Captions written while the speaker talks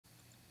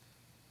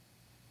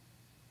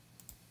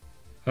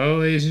Hello,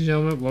 ladies and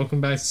gentlemen. Welcome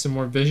back to some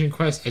more Vision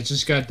Quest. I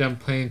just got done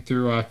playing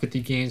through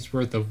 50 games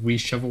worth of Wii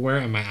Shovelware,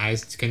 and my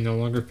eyes can no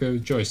longer fill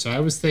with joy. So I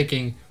was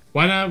thinking,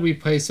 why not we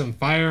play some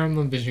Fire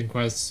Emblem Vision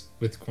Quests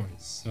with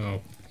coins?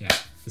 So yeah,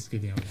 let's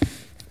get on.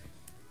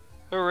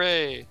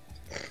 Hooray!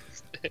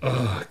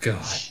 Oh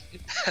god.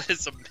 That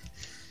is a.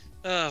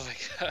 Oh my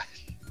god.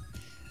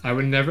 I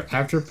would never,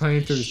 after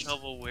playing through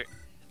Shovelware.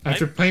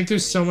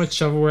 so much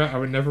Shovelware, I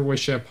would never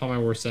wish it upon my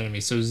worst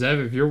enemy. So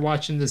Zev, if you're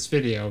watching this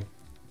video,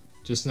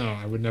 just know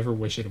I would never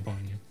wish it upon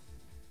you.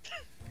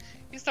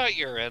 He's not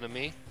your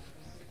enemy.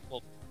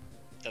 Well,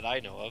 that I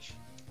know of.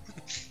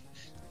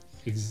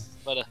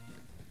 But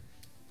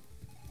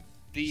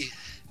the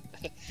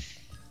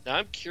now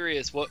I'm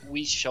curious what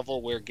Wii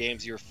Shovelware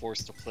games you're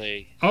forced to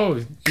play.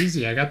 Oh,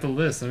 easy. I got the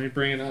list. Let me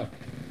bring it up.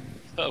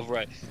 Oh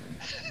right.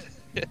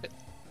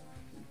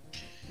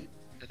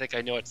 I think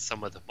I know what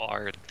some of them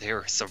are. There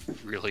are some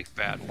really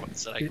bad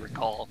ones that I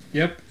recall.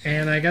 Yep,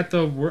 and I got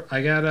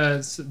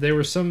they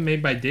were some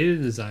made by Data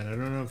Design. I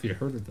don't know if you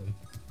heard of them.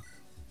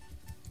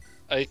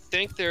 I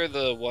think they're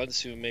the ones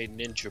who made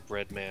Ninja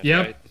Bread Man.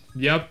 Yep, right?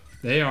 yep,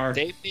 they are.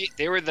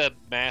 They were the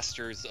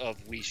masters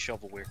of Wii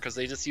Shovelware because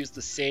they just used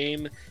the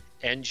same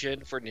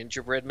engine for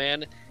Ninja Bread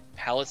Man,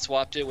 palette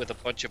swapped it with a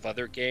bunch of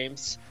other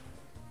games,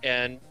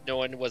 and no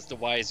one was the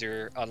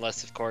wiser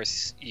unless, of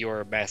course, you're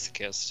a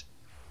masochist.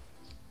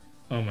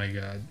 Oh my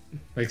god!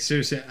 Like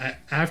seriously,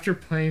 after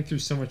playing through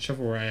so much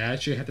Shovelware, I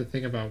actually had to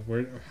think about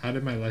how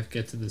did my life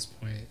get to this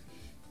point?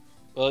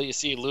 Well, you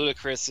see,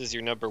 Ludacris is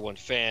your #1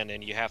 fan,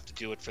 and you have to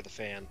do it for the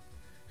fan.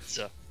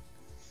 So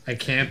I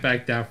can't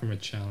back down from a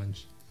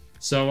challenge.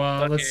 So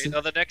okay, let's see.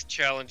 now the next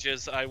challenge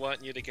is I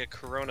want you to get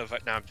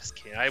coronavirus. No, I'm just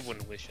kidding. I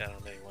wouldn't wish that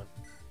on anyone.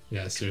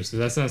 Yeah, seriously,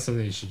 that's not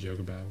something you should joke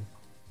about.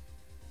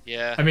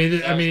 Yeah. I mean,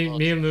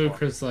 me and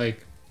Ludacris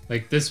like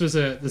this was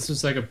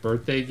like a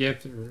birthday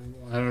gift.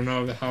 I don't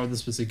know how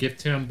this was a gift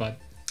to him, but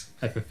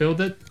I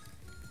fulfilled it.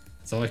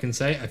 That's all I can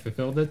say. I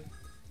fulfilled it.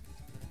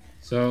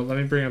 So let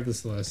me bring up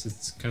this list.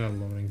 It's kind of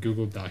loading.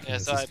 Google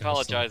Documents. Yeah, so I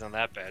apologize on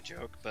that bad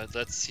joke, but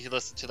let's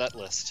listen to that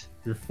list.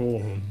 You're full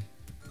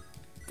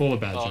of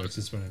bad jokes.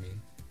 Is what I mean.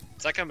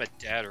 It's like I'm a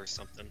dad or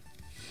something.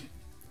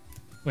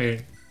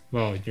 Wait,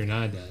 well, you're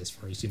not a dad as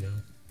far as you know.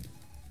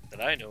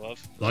 That I know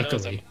of.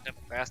 Luckily, I have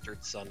a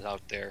bastard son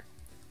out there.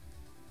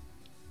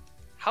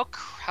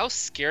 How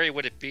scary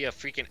would it be if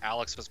freaking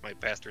Alex was my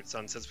bastard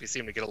son, since we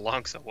seem to get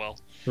along so well?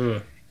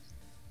 Ugh.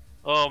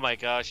 Oh my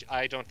gosh,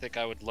 I don't think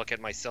I would look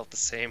at myself the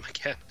same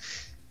again.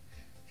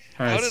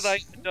 Right, how did I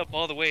end up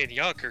all the way in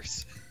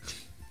Yonkers?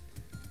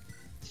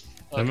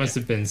 That must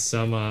have been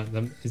some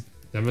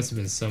that must have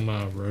been some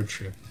road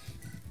trip.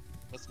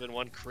 Must have been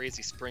one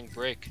crazy spring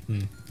break.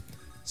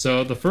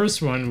 So the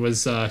first one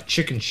was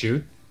Chicken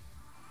Shoot.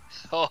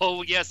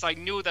 Oh yes, I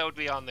knew that would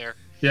be on there.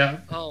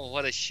 Yeah. Oh,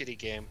 what a shitty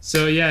game.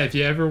 So yeah, if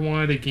you ever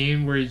wanted a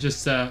game where you're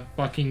just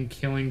fucking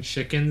killing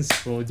chickens,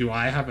 well, do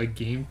I have a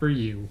game for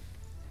you?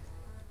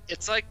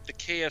 It's like the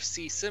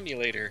KFC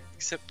simulator,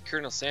 except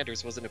Colonel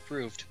Sanders wasn't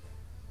approved.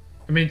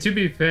 I mean, to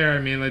be fair, I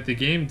mean, like, the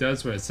game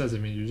does what it says. I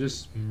mean, you're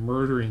just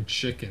murdering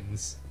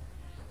chickens.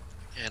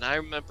 And I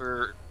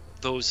remember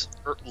those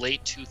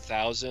late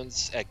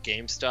 2000s at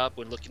GameStop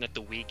when looking at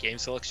the Wii game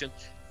selection.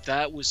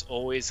 That was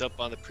always up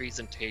on the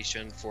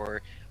presentation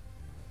for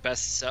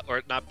best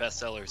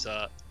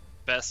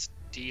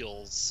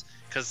deals,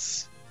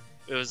 because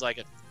it was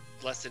like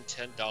less than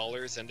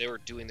 $10, and they were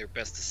doing their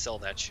best to sell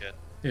that shit.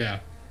 Yeah.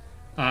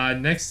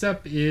 Next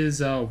up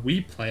is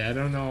Wii Play. I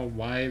don't know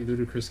why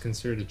Ludacris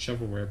considered it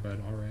shovelware,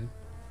 but alright.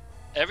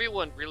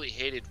 Everyone really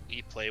hated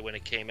Wii Play when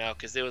it came out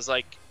because it was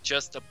like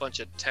just a bunch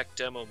of tech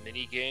demo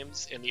mini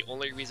games, and the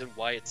only reason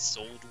why it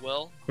sold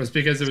well was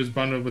because it was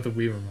bundled with a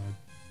Wii remote.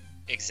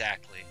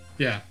 Exactly.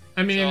 Yeah.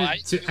 I mean, I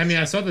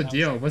saw the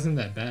deal. It wasn't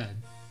that bad.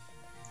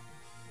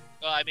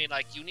 Well, I mean,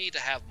 like, you need to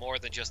have more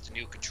than just a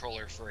new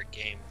controller for a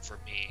game for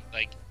me.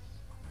 Like,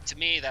 to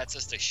me, that's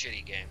just a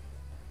shitty game.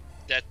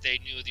 That they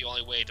knew the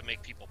only way to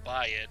make people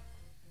buy it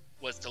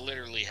was to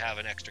literally have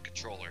an extra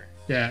controller.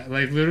 Yeah,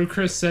 like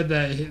Ludacris said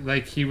that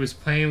he was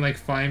playing like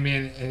Find Me,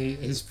 and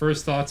his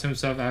first thought to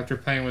himself after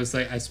playing was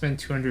like, I spent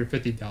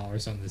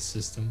 $250 on this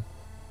system.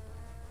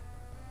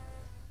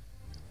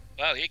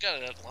 Wow, he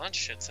got it at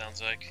launch, it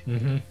sounds like.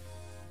 Mm-hmm.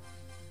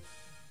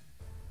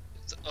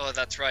 Oh,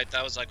 that's right.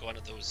 That was like one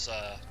of those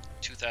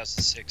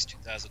 2006,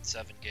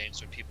 2007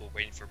 games when people were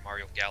waiting for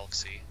Mario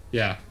Galaxy.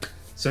 Yeah.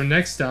 So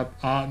next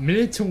up,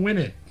 Minute to Win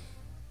It.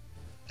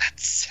 That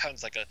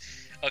sounds like a...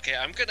 Okay,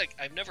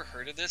 I've never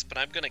heard of this, but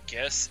I'm gonna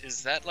guess,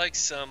 is that like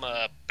some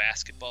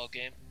basketball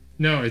game?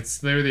 No,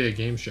 it's literally a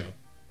game show.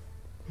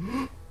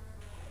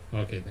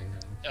 Okay, thank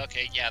God.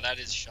 Okay, yeah, that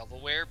is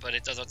shovelware, but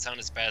it doesn't sound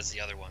as bad as the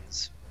other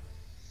ones.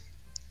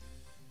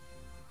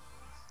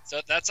 So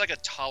that's like a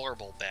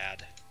tolerable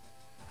bad.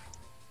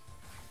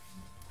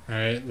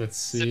 Alright, let's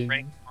see. It's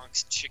ranked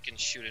amongst chicken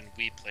shoot and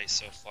Wii Play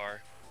so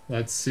far.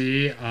 Let's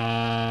see.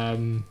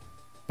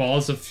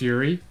 Balls of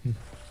Fury.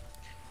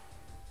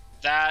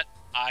 That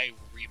I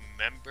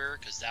remember,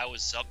 because that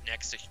was up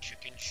next to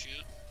Chicken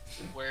Shoot.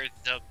 where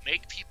to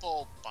make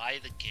people buy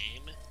the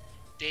game,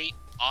 they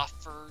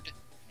offered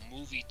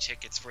movie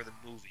tickets for the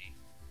movie.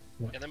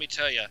 What? And let me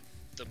tell you,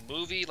 the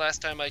movie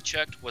last time I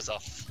checked was a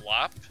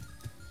flop.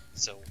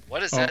 So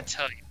what does that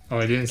tell you? Oh,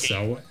 it didn't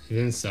sell. It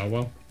didn't sell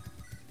well.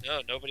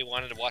 No, nobody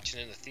wanted to watch it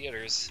in the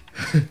theaters.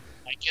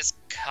 I guess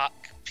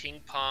ping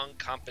pong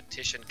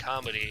competition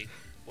comedy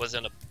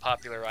wasn't a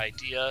popular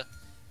idea,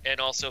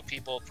 and also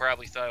people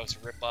probably thought it was a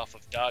ripoff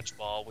of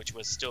Dodgeball, which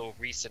was still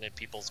recent in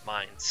people's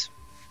minds.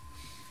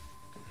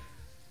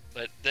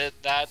 But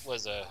that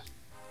was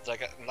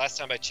last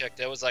time I checked,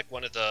 that was like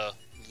one of the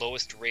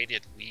lowest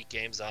rated Wii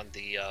games on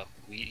the on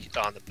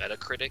the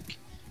Metacritic.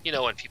 You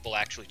know, when people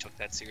actually took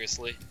that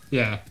seriously.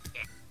 Yeah.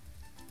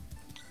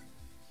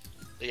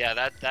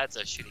 Yeah, that's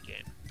a shitty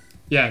game.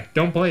 Yeah,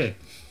 don't play it.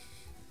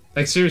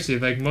 Like seriously,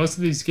 like most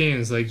of these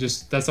games, like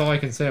just that's all I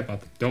can say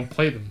about them. Don't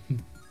play them.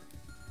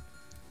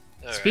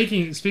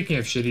 Speaking of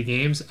shitty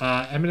games,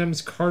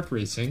 Eminem's kart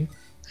racing.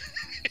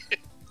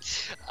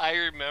 I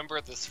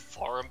remember this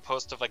forum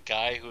post of a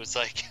guy who was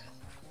like,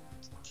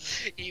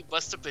 he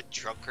must have been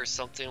drunk or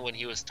something when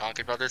he was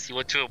talking about this. He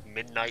went to a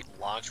midnight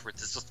launch where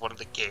this was one of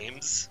the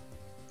games,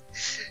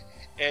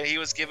 and he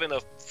was given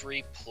a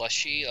free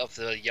plushie of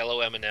the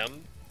yellow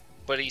M&M,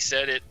 but he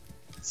said it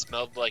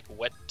smelled like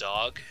wet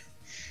dog.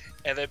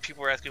 And then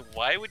people were asking,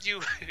 why would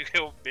you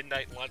go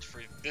midnight launch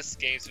for this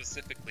game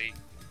specifically?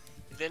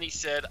 And then he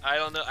said, I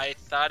don't know, I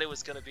thought it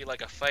was going to be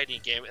like a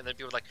fighting game. And then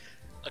people were like,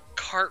 a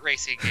kart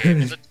racing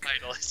game is the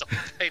title. It's a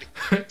fighting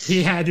game.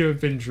 He had to have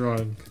been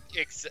drunk.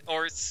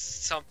 Or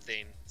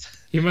something.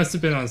 He must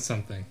have been on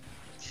something.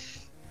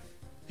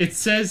 It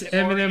says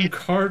Eminem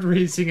kart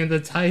racing in the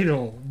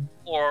title.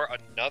 Or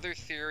another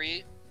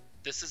theory,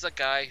 this is a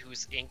guy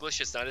whose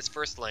English is not his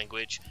first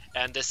language,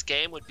 and this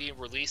game would be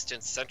released in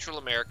Central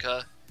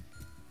America.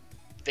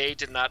 They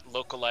did not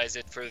localize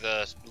it for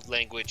the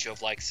language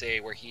of, like, say,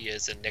 where he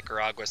is in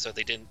Nicaragua, so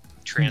they didn't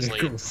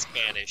translate it to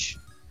Spanish.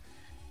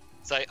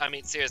 So, I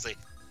mean, seriously,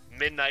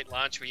 midnight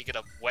launch where you get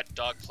a wet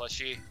dog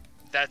plushie,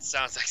 that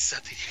sounds like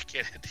something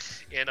you get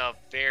in a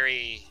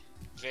very,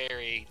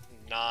 very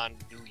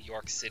non-New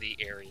York City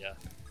area.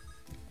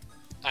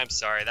 I'm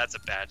sorry, that's a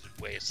bad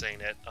way of saying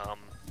it.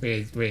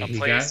 Wait, a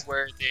place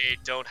where they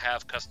don't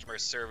have customer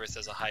service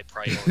as a high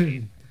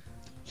priority.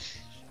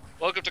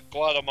 Welcome to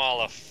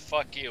Guatemala.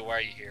 Fuck you. Why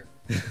are you here?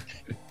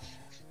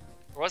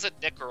 Or was it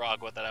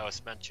Nicaragua that I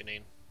was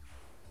mentioning?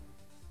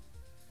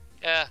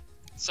 Yeah,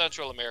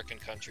 Central American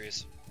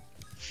countries.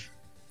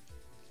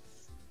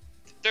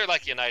 They're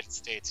like United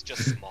States,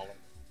 just smaller.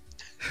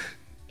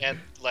 And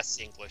less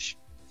English.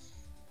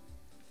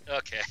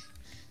 Okay.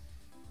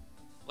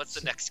 What's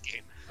the next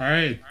game?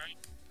 Alright.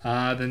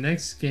 The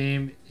next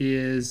game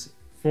is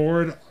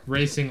Ford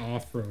Racing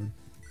Off-Road.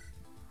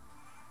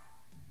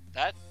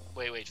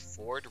 Wait,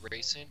 Ford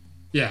Racing?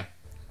 Yeah.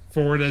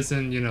 Ford as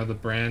in, the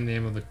brand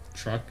name of the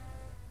truck.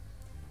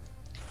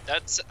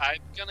 I'm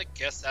gonna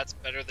guess that's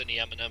better than the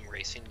M&M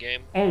racing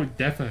game. Oh,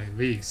 definitely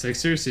leagues. Like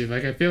seriously,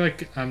 like I feel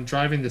like I'm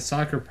driving to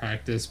soccer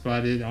practice,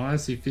 but it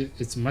honestly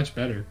it's much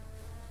better.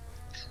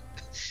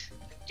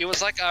 It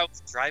was like I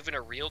was driving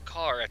a real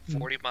car at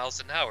 40 miles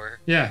an hour.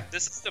 Yeah.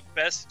 This is the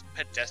best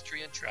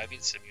pedestrian driving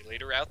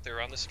simulator out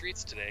there on the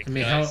streets today. I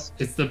mean,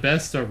 it's the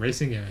best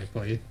racing game I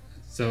played.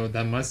 So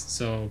that must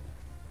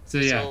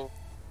yeah. So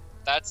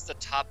that's the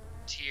top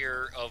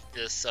tier of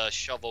this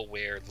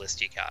shovelware list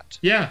you got.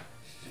 Yeah.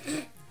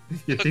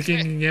 You think you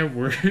can get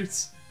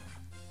worse?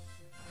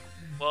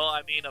 Well,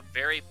 I mean, a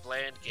very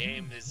bland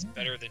game is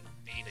better than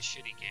being a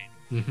shitty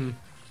game. Mm-hmm.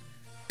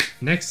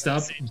 Next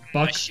up,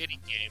 Buck. A shitty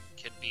game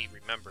can be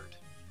remembered.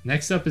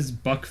 Next up is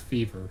Buck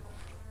Fever.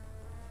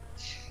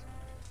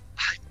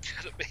 I'm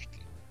gonna make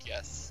a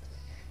guess.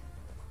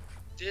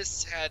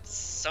 This had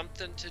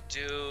something to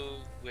do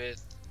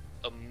with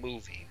a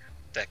movie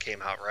that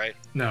came out, right?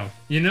 No.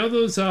 You know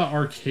those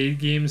arcade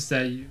games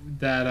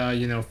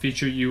that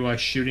feature you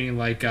shooting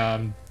like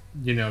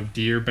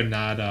deer but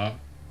not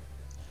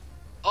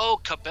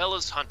Oh,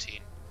 Cabela's Hunting.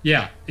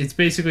 Yeah, it's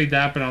basically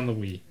that but on the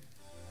Wii.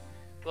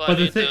 Well, but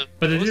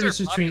the difference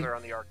between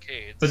on the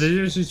arcades. But the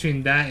difference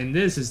between that and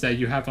this is that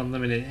you have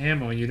unlimited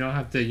ammo and you don't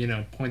have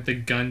to, point the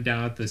gun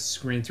down at the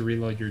screen to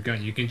reload your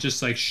gun. You can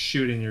just like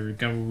shoot and your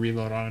gun will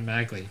reload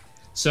automatically.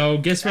 So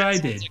guess what I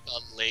did? Like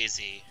a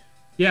lazy.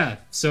 Yeah,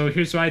 so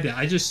here's what I did.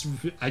 I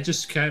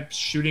just kept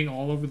shooting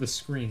all over the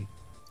screen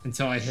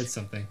until I hit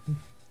something.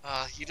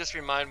 You just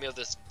remind me of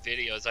this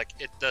video. It's like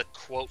the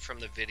quote from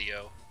the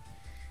video.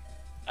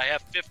 I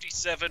have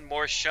 57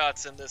 more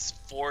shots in this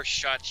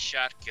 4-shot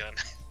shotgun.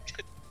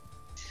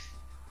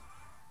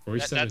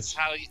 That's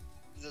how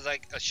there's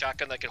like a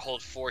shotgun that can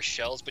hold 4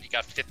 shells, but you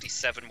got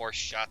 57 more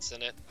shots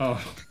in it.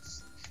 Oh.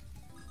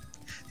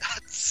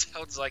 That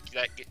sounds like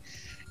that.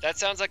 That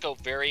sounds like a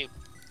very.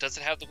 Does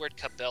it have the word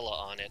Cabela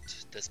on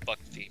it? This Buck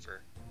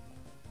Fever.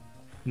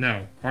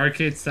 No,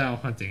 arcade style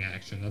hunting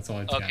action. That's all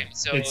it's got. Okay,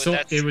 so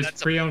it was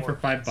pre-owned for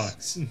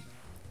 $5.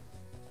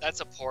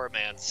 That's a poor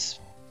man's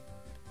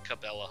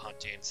Cabela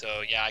hunting.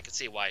 So yeah, I can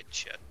see why it's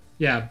shit.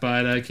 Yeah,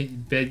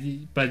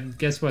 but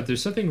guess what?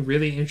 There's something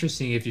really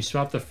interesting if you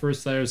swap the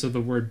first letters of the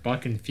word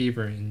buck and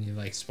fever and you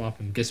like swap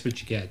them. Guess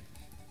what you get?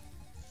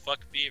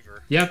 Fuck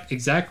beaver. Yep,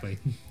 exactly.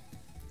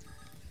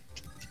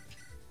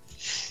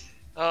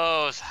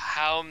 Oh,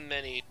 how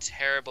many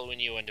terrible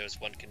innuendos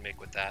one can make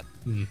with that.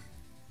 Hmm.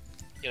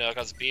 You know,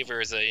 because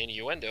beaver is an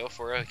innuendo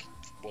for a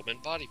woman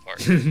body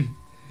part.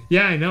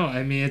 Yeah, I know.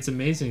 I mean, it's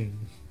amazing.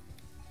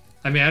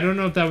 I mean, I don't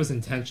know if that was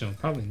intentional.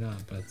 Probably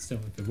not, but still,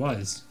 if it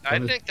was. I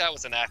think that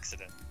was an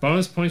accident.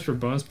 Bonus points for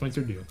bonus points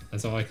are due.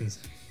 That's all I can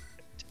say.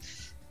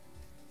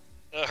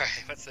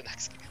 Alright, what's the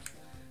next game?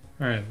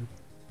 Alright.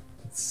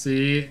 Let's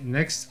see.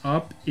 Next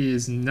up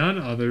is none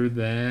other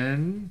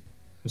than...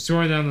 I'm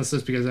sorting down this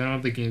list because I don't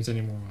have the games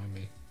anymore on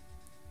me.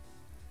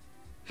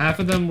 Half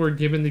of them were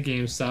given to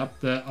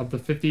GameStop. Of the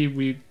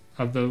 50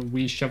 of the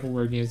Wii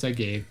Sholveware games I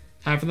gave,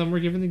 half of them were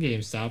given to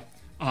GameStop.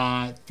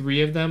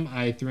 3 of them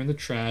I threw in the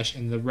trash,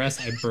 and the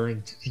rest I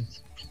burned.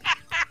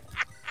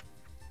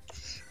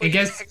 And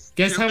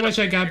guess how much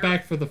I got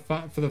back for the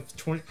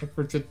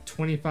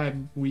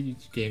 25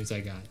 Wii games I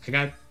got.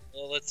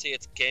 Well, let's see.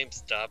 It's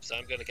GameStop, so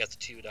I'm gonna guess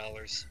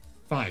 $2.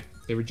 5.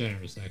 They were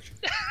generous, actually.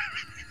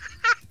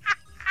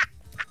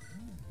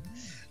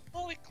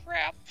 Holy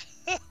crap!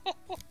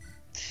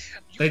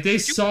 Like they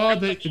saw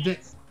the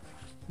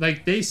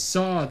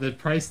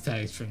price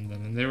tags from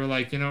them, and they were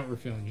like, you know what, we're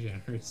feeling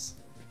generous.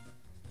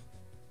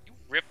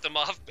 Ripped them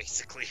off,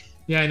 basically.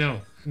 Yeah, I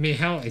know. I mean,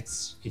 hell,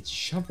 it's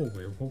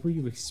shovelware. What were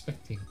you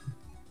expecting?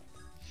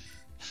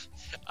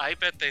 I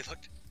bet they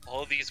looked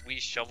all these Wii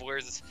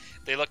shovelwares.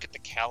 They look at the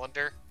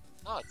calendar.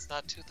 Oh, it's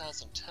not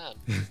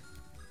 2010.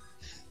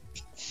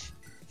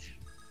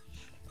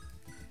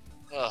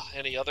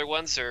 Any other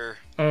ones or?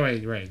 Oh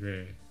wait, right.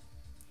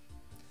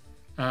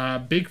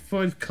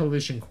 Bigfoot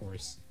Collision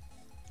Course.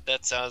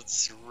 That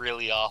sounds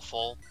really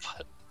awful.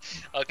 But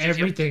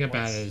everything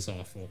about it is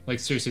awful. Like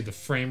seriously, the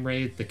frame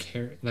rate, the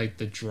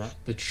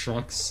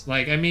trucks.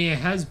 Like I mean, it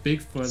has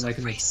Bigfoot. It's like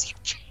a racing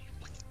game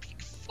with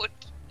Bigfoot.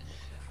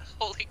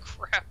 Holy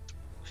crap!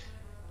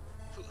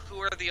 Who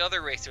are the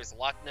other racers?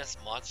 Loch Ness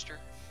Monster?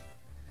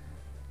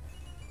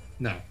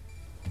 No,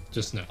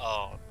 just no.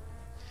 Oh,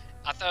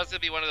 I thought it was gonna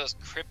be one of those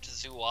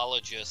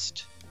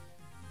cryptozoologist.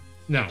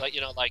 No. Like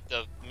like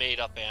the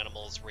made-up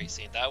animals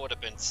racing. That would have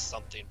been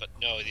something, but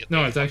no.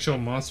 No, it's actual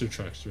monster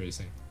trucks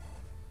racing.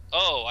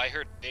 Oh, I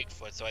heard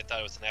Bigfoot, so I thought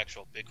it was an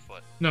actual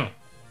Bigfoot. No.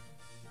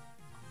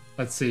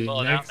 Let's see.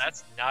 Well, now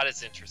that's not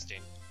as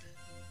interesting.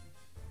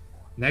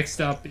 Next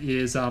up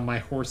is My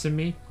Horse and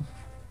Me.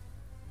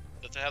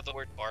 Does it have the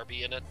word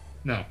Barbie in it?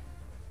 No.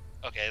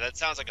 Okay, that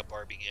sounds like a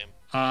Barbie game.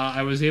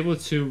 I was able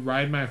to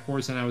ride my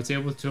horse, and I was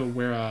able to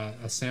wear a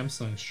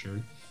Samsung shirt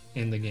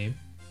in the game.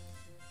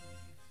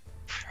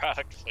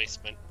 Product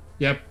placement.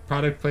 Yep,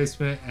 product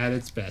placement at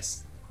its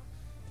best.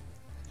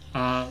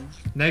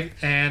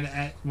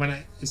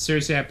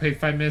 Seriously, I played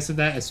 5 minutes of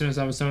that. As soon as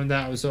I was done with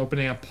that, I was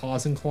opening up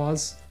Paws and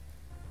Claws.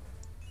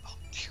 Oh,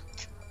 dear.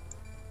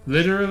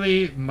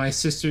 Literally, my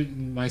sister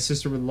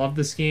would love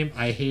this game.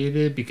 I hated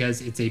it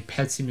because it's a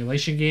pet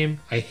simulation game.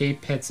 I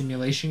hate pet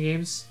simulation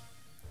games.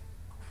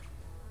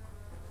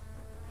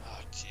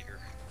 Oh dear.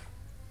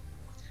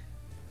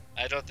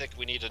 I don't think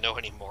we need to know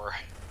anymore.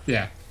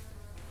 Yeah.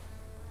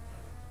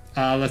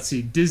 Let's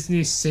see.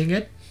 Disney Sing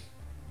It.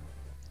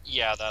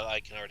 Yeah, that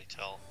I can already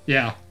tell.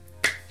 Yeah.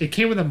 It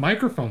came with a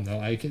microphone,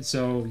 though.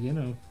 So, you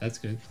know, that's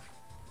good.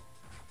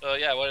 Oh,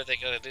 yeah, what are they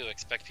going to do?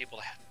 Expect people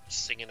to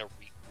sing in a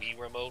Wii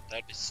remote?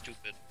 That'd be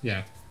stupid.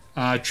 Yeah.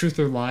 Truth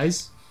or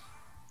Lies.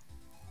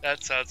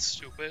 That sounds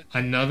stupid.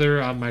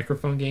 Another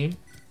microphone game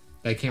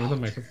that came with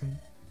a microphone.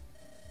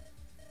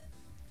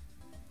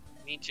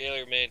 Mean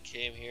Jailer Man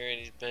came here and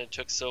he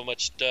took so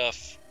much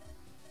stuff.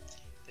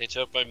 They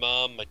took my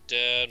mom, my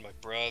dad, my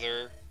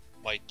brother,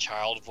 my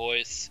child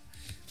voice.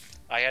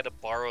 I had to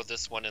borrow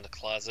this one in the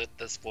closet,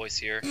 this voice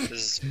here. This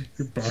is...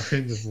 You're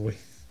borrowing the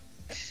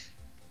voice.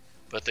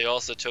 But they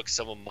also took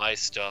some of my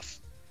stuff.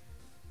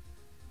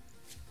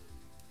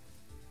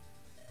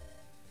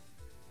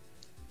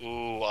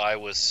 Ooh, I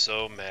was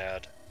so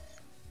mad.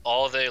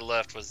 All they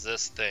left was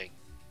this thing.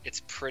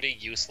 It's pretty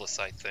useless,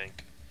 I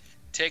think.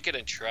 Take it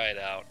and try it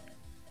out.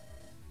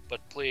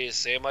 But please,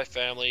 save my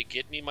family,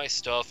 get me my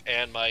stuff,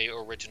 and my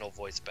original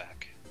voice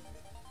back.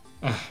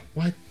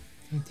 What?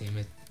 God damn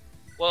it.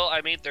 Well,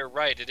 I mean, they're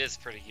right. It is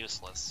pretty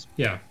useless.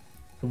 Yeah.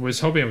 I was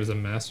hoping it was a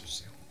master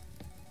sale.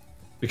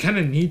 We kind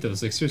of need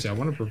those. Like, seriously, I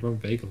want to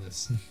promote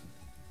Vegalus.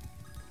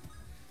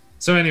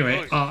 So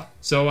anyway,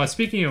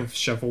 speaking of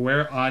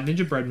shovelware,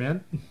 Ninja Breadman.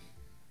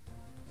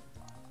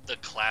 The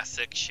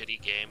classic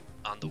shitty game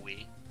on the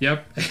Wii.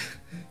 Yep.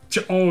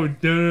 Oh,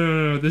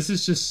 no. This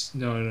is just...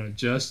 No.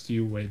 Just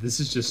you wait.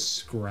 This is just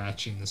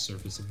scratching the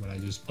surface of what I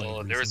just played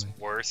recently. There's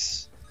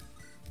worse.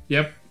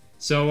 Yep.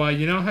 So,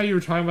 you know how you were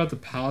talking about the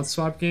palette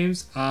swap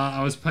games?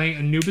 I was playing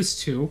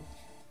Anubis 2.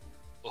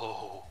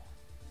 Oh.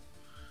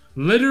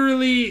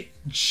 Literally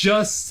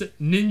just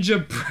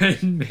Ninja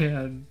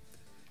Breadman.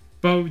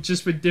 But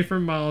just with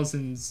different models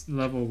and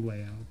level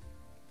layout.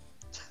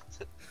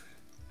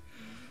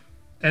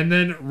 And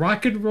then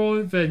Rock and Roll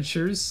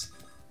Adventures.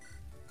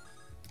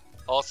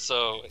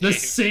 Also, The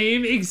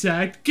same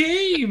exact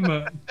game.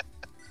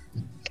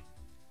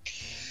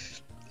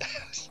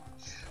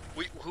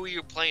 Who are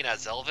you playing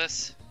as,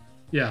 Elvis?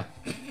 Yeah.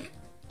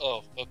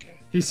 Oh, okay.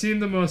 He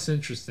seemed the most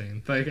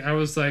interesting. Like I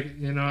was like,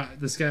 you know,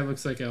 this guy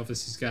looks like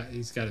Elvis.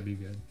 He's got to be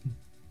good.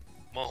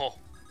 Oh.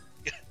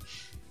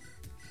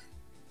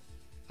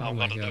 Oh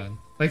my god!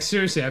 Like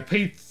seriously, I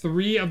played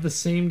 3 of the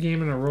same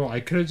game in a row. I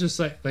could have just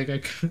like I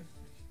could.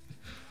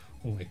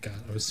 Oh my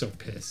god! I was so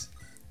pissed.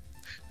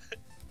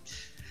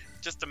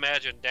 Just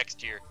imagine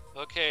next year.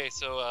 Okay,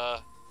 so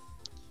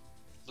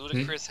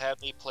Ludacris had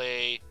me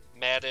play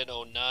Madden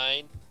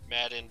 09,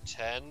 Madden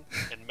 10,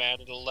 and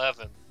Madden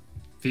 11.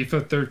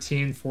 FIFA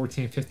 13,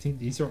 14, 15.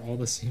 These are all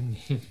the same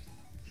game.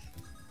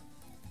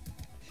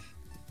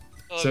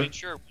 Oh, So, I mean,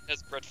 sure, it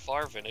has Brett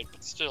Favre in it,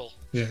 but still.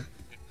 Yeah.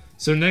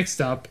 So next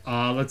up,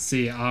 let's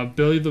see.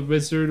 Billy the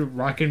Wizard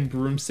Rockin'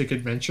 Broomstick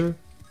Adventure.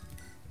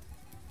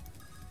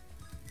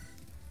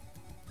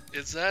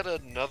 Is that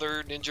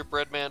another Ninja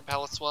Breadman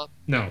palette swap?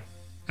 No.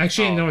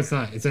 Actually, no, it's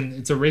not.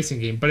 It's a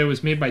racing game, but it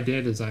was made by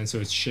Data Design, so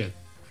it's shit.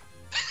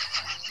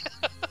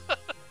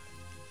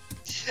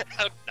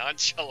 How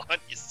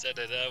nonchalant you said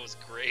it. That was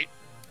great.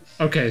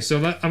 Okay, so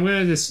I'm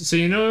gonna just so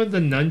you know the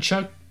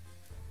nunchuck.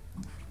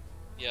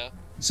 Yeah.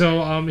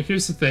 So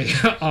here's the thing.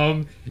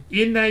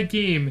 In that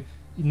game,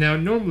 now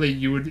normally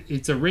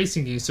it's a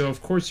racing game, so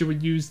of course you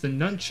would use the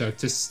nunchuck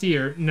to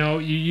steer. No,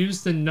 you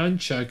use the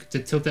nunchuck to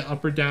tilt it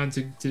up or down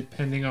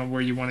depending on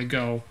where you want to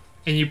go,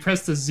 and you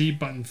press the Z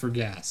button for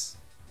gas.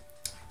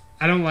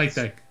 I don't like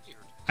that.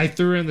 I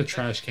threw it in the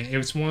trash can. It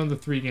was one of the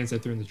 3 games I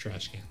threw in the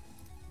trash can.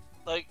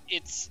 Like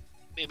it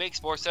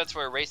makes more sense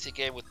for a racing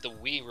game with the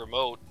Wii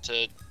remote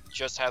to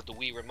just have the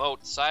Wii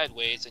remote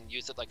sideways and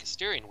use it like a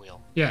steering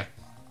wheel. Yeah.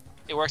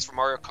 It works for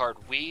Mario Kart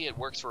Wii. It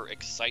works for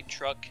Excite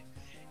Truck,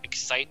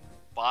 Excite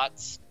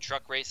Bots,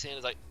 Truck Racing.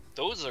 It's like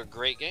those are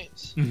great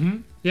games. Mm-hmm.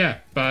 Yeah,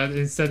 but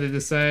instead they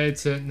decided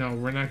to no,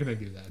 we're not gonna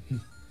do that.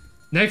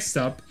 Next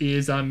up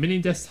is Mini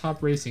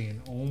Desktop Racing,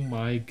 and oh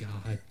my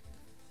god,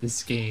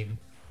 this game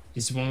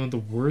is one of the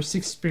worst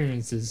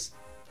experiences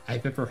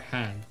I've ever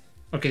had.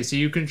 Okay, so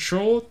you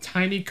control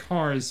tiny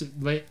cars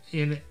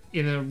in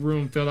a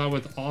room filled out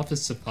with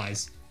office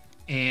supplies,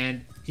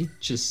 and it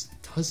just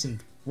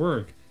doesn't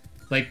work.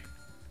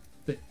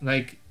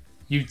 Like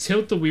you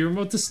tilt the Wii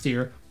remote to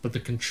steer, but the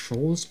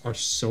controls are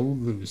so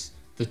loose.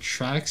 The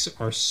turns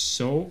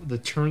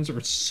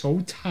are so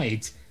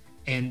tight,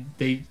 and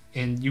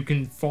you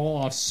can fall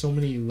off so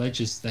many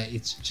ledges that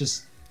it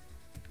just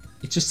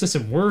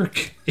doesn't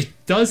work. It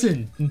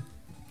doesn't.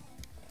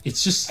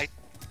 It's just.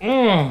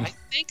 I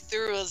think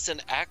there was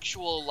an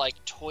actual like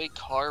toy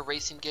car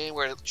racing game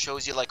where it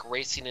shows you like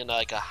racing in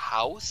like a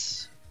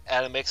house,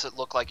 and it makes it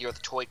look like you're the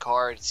toy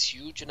car and it's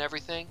huge and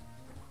everything.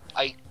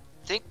 I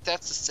think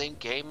that's the same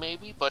game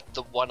maybe, but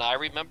the one I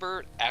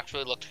remember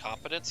actually looked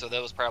competent, so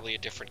that was probably a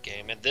different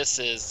game. And this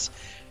is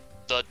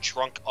the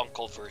drunk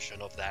uncle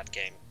version of that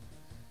game.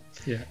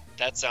 Yeah.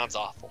 That sounds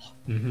awful.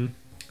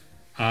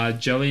 Mm-hmm.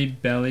 Jelly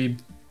Belly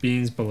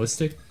Beans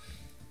Ballistic.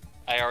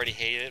 I already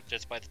hate it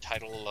just by the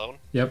title alone.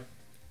 Yep.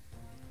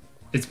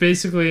 It's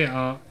basically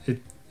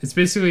it's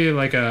basically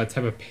like a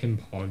type of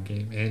pinball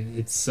game, and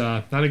it's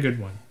not a good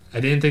one.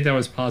 I didn't think that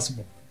was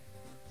possible.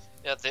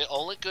 Yeah, the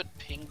only good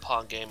ping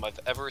pong game I've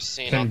ever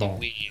seen on the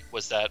Wii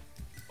was that.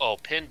 Oh,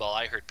 pinball!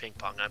 I heard ping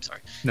pong. I'm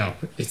sorry. No,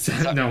 it's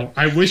no.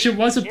 I wish it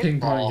was a ping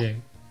pong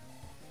game.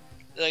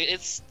 Like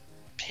it's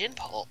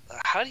pinball.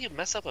 How do you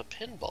mess up a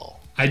pinball?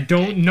 I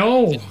don't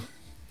know.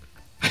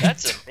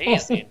 That's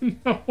amazing.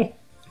 No.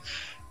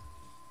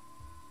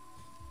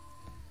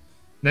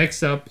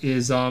 Next up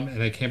is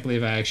and I can't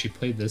believe I actually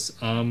played this.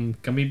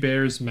 Gummy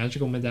Bears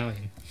Magical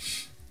Medallion.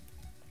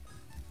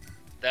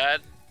 That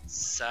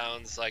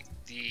sounds like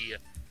the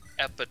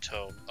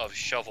epitome of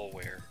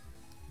shovelware.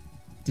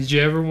 Did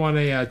you ever want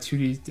a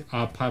 2D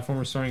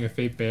platformer starring a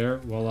fake bear?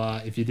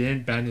 Well, if you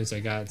didn't, bad news, I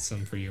got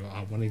some for you.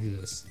 One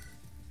exists.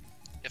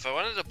 If I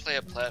wanted to play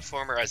a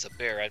platformer as a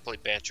bear, I'd play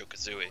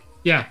Banjo-Kazooie.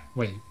 Yeah,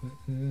 wait.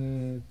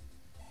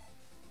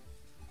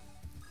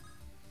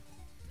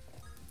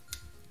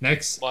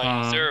 Next,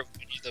 is there a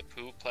Winnie the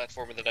Pooh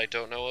platformer that I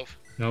don't know of?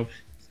 Nope.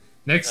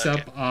 Next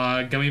up,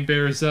 Gummy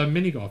Bears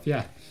Mini Golf.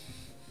 Yeah.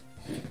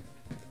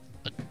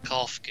 A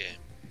golf game.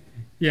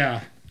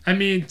 Yeah. I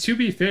mean, to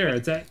be fair,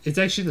 it's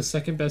actually the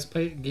second best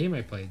game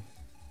I played.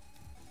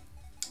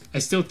 I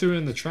still threw it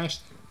in the trash.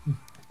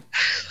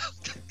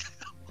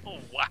 Oh,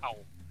 wow.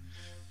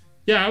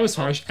 Yeah, I was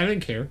harsh. I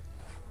didn't care.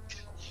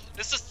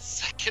 This is the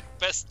second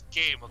best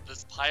game of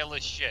this pile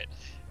of shit,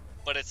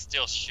 but it's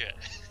still shit.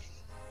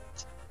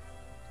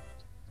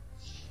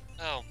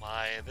 Oh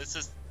my,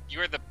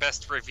 you're the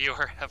best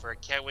reviewer ever. I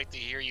can't wait to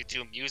hear you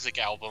do music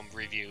album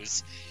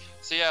reviews.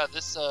 So yeah,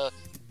 this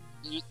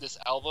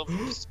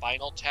album,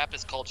 Spinal Tap,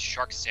 is called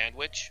Shark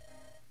Sandwich.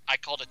 I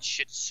called it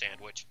Shit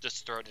Sandwich.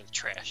 Just throw it in the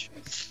trash.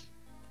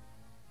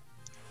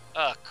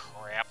 Oh,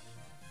 crap.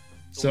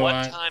 So,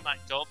 one time I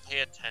don't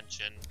pay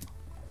attention.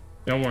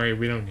 Don't worry,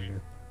 we don't need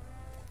it.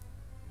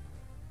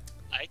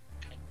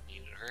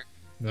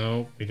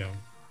 No, we don't.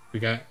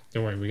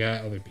 Don't worry, we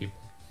got other people.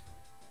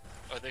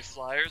 Are they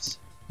flyers?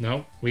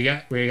 No, we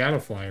got a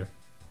flyer.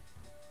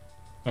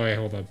 Oh wait,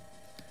 hold up.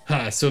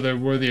 Ha, so they're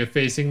worthy of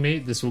facing me?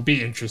 This will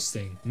be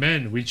interesting.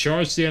 Men, we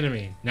charge the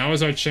enemy. Now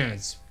is our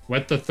chance.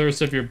 Whet the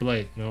thirst of your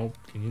blade. No,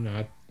 can you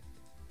not?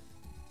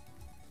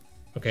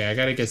 Okay, I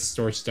gotta get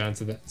Storch down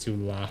to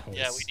Lajos.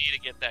 Yeah, we need to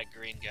get that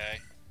green guy.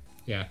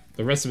 Yeah,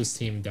 the rest of his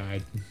team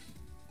died.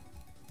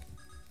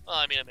 Well,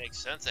 I mean, it makes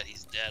sense that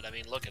he's dead. I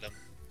mean, look at him.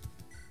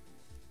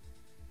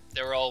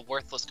 They were all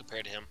worthless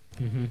compared to him.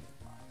 Mm-hmm.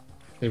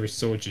 They were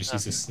soldiers.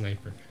 He's a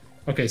sniper.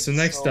 Okay, so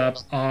next up,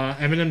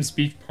 Eminem's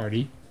Beach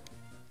Party.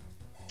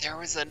 There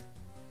was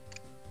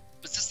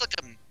was this like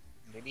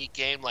a mini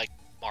game like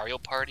Mario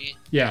Party?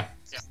 Yeah.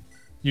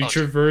 You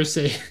traverse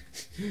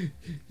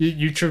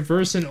you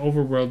traverse an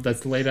overworld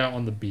that's laid out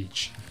on the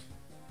beach.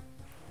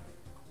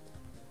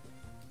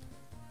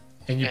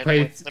 And you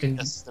play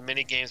the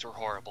mini games were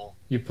horrible.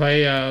 You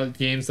play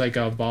games like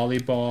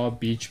volleyball,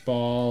 beach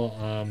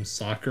ball,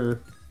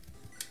 soccer.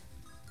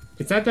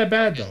 It's not that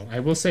bad though. I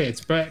will say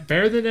it's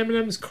better than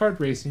Eminem's kart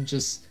racing,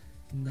 just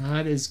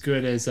not as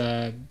good as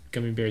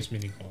Gummy Bear's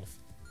mini golf.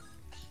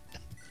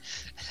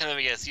 Let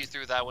me guess, you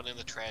threw that one in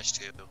the trash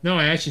too. No,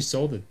 I actually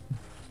sold it.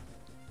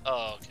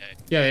 Oh, okay.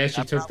 Yeah, they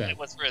actually took that. It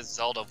was for a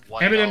result of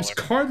 $1. Eminem's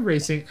kart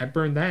racing, I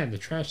burned that in the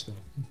trash though.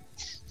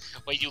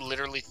 Wait, you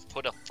literally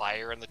put a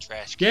fire in the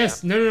trash can?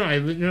 Yes, no, I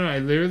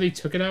literally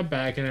took it out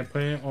back and I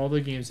put in all the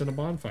games in a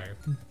bonfire.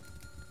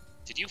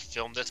 Did you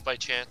film this by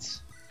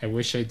chance? I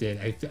wish I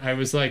did. I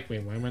was like,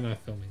 wait, why am I not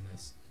filming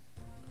this?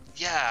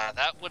 Yeah,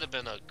 that would have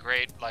been a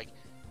great, like,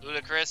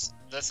 Ludacris,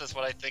 this is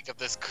what I think of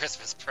this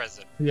Christmas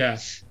present. Yeah.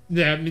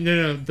 I mean,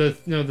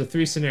 the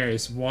three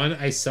scenarios. One,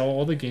 I sell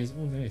all the games.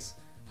 Oh, nice.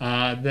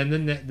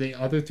 Then the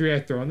other three I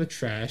throw in the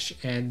trash,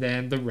 and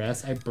then the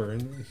rest I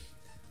burn.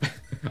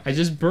 I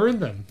just burn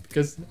them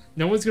because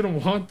no one's gonna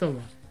want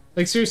them.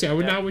 Like seriously, I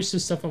would not wish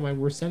this stuff on my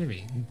worst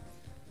enemy.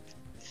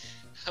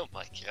 Oh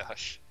my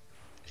gosh.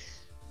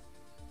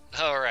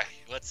 All right,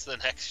 what's the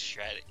next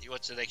strategy?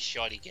 What's the next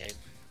shoddy game?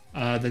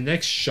 The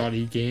next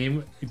shoddy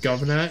game,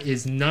 Governor,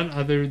 is none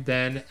other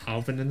than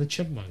Alvin and the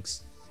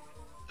Chipmunks.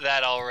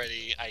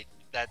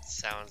 That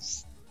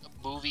sounds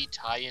a movie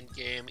tie-in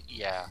game.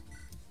 Yeah,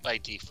 by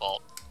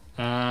default.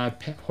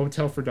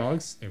 Hotel for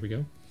Dogs. There we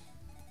go.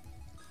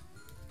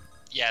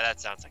 Yeah, that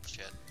sounds like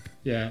shit.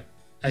 Yeah,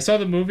 I saw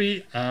the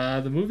movie.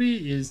 The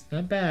movie is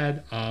not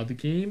bad. The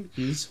game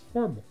is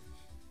horrible.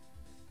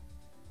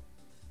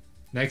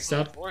 Next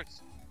up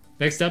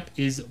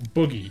is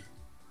Boogie.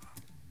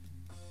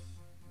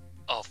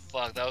 Oh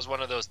fuck, that was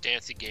one of those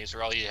dancing games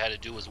where all you had to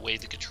do was wave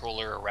the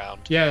controller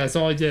around. Yeah, that's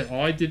all I did.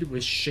 All I did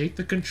was shake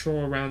the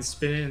controller around,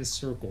 spin it in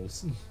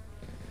circles.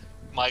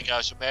 My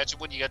gosh, imagine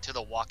when you get to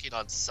the Walking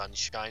on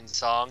Sunshine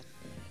song,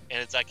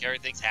 and it's like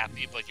everything's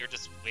happy, but you're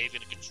just waving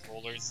the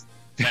controllers,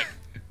 like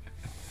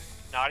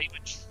not even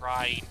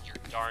trying your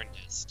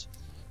darndest.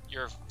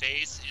 Your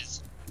face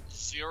is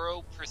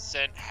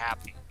 0%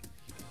 happy,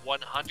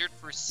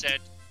 100%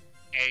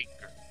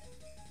 anger.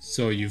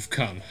 So you've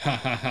come, ha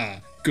ha ha.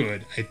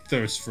 Good, I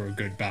thirst for a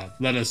good bout.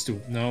 Let us do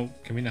it. No,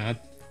 can we not?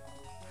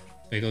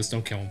 Legos,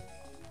 don't kill him.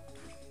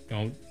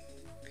 Don't.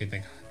 Okay,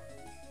 thank God.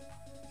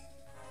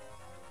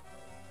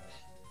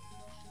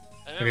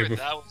 I remember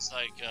that was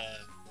like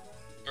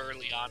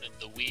early on in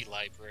the Wii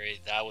library.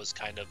 That was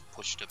kind of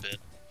pushed a bit,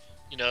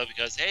 you know,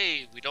 because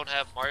hey, we don't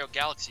have Mario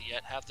Galaxy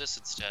yet. Have this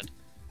instead.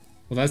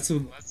 Well,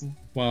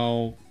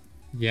 well,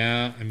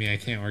 yeah. I mean, I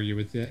can't argue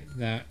with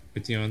that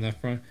with you on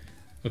that front.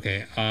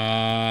 Okay.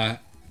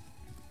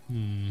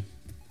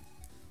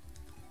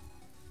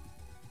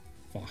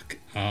 Fuck.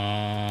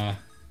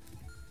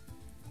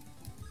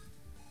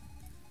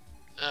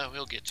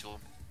 We'll get to him.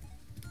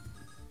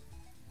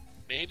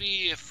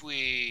 Maybe if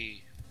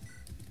we...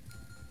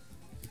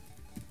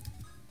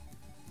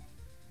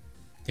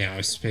 Yeah, I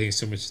was paying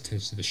so much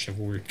attention to the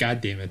Sholveware.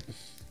 God damn it.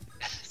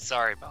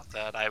 Sorry about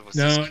that. I was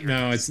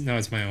no,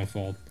 it's my own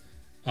fault.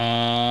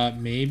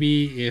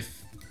 Maybe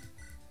if...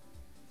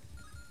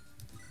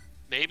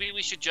 Maybe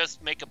we should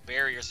just make a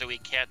barrier so we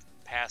can't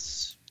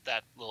pass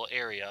that little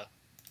area.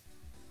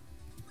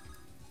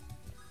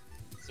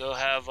 So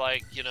have,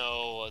 like, you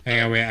know...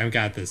 Hang on, wait, I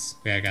got this.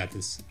 Wait, I got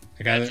this.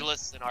 I got it.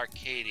 Angelus and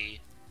Arcady.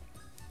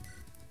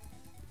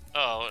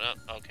 Oh,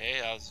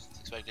 okay. I was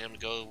expecting him to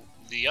go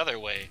the other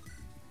way.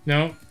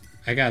 No,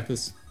 I got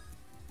this.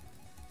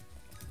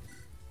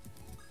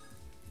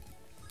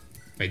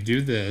 If I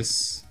do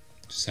this,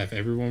 just have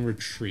everyone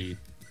retreat.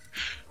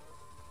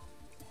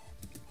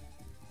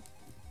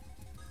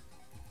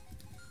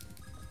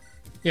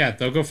 Yeah,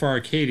 they'll go for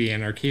Arcady,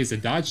 and Arcady's a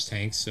dodge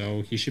tank,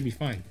 so he should be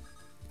fine.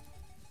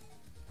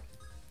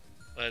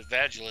 But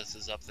Vangelis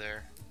is up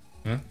there.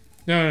 Huh?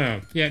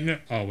 No. Yeah, no.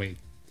 Oh, wait.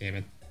 Damn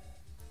it.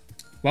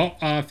 Well,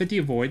 50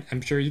 avoid.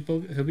 I'm sure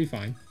he'll be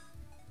fine.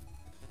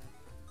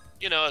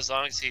 You know, as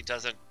long as he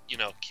doesn't, you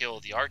know,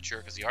 kill the archer,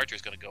 because the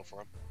archer's going to go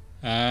for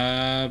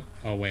him.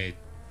 Oh, wait.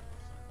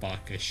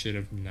 Fuck, I should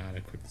have not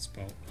equipped the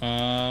spell.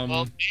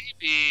 Well,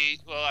 maybe...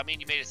 Well, I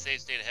mean, you made a save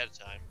state ahead of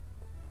time.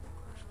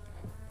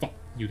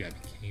 You gotta be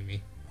kidding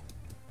me.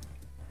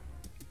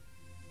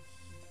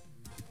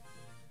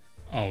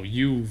 Oh,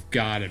 you've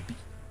gotta be.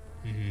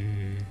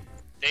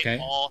 They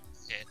all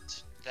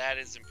hit. That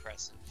is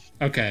impressive.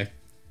 Okay.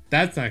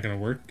 That's not gonna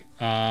work.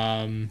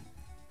 Yeah,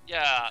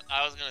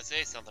 I was gonna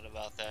say something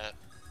about that.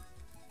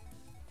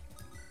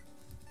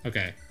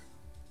 Okay.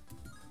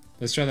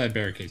 Let's try that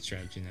barricade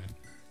strategy now.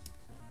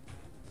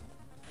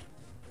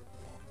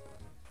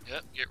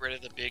 Yep, get rid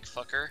of the big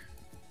fucker.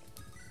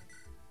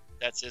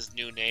 That's his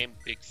new name,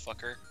 Big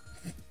Fucker.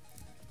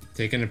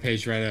 Taking a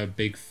page right out of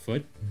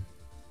Bigfoot.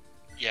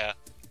 Yeah.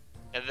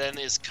 And then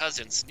his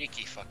cousin,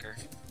 Sneaky Fucker.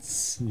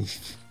 Sneak.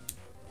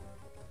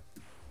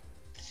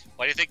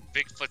 Why do you think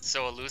Bigfoot's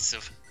so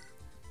elusive?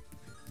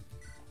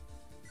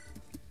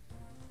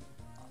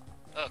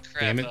 Oh crap,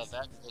 Damn it.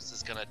 that close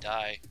is gonna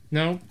die.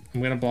 No,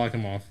 I'm gonna block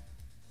him off.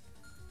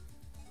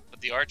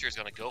 But the archer's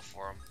gonna go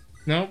for him.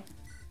 No.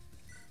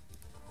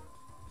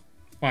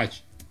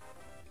 Watch.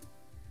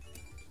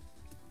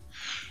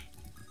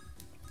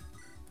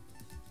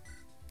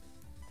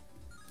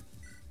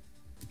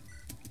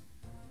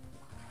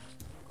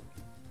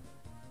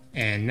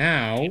 And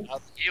now... Now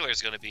the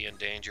healer's gonna be in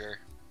danger.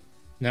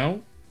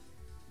 No.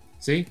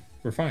 See?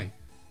 We're fine.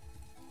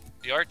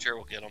 The archer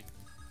will get him.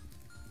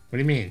 What do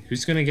you mean?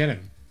 Who's gonna get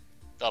him?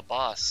 The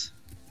boss.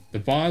 The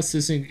boss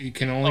isn't... You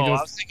can only Oh, go...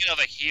 I was thinking of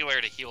a healer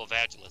to heal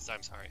Evangelist.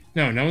 I'm sorry.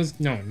 No, no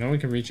one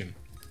can reach him.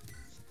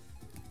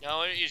 No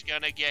one is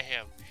gonna get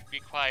him. Be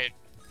quiet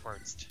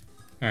first.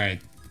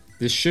 Alright.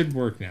 This should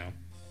work now.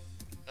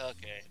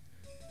 Okay.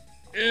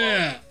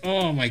 Yeah.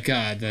 Oh my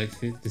god.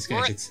 This guy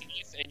You're a gets...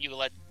 thief and you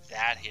let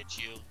that hit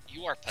you.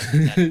 You are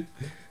pathetic.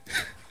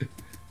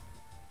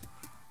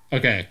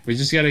 Okay, we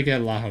just gotta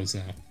get Lajos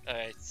now.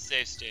 Alright,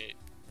 save state.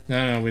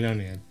 No, we don't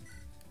need it.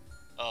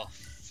 Oh,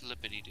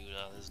 flippity doo.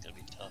 This is gonna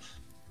be tough.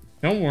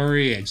 Don't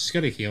worry, I just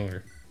gotta heal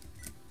her.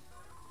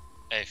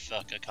 Hey,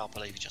 fuck, I can't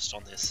believe you just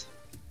on this.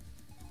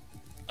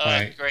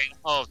 Alright. Great.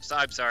 Oh,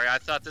 I'm sorry. I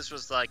thought this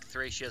was like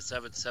Thracia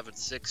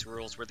 776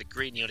 rules where the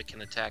green unit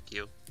can attack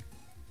you.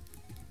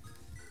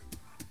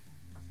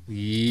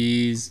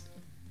 Please.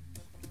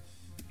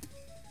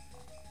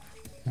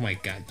 Oh my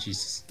god,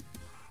 Jesus.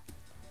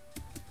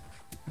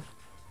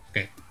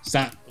 Okay,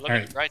 stop. Look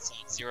Alright. at the right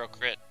side, 0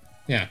 crit.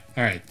 Yeah,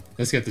 alright.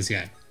 Let's get this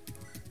guy.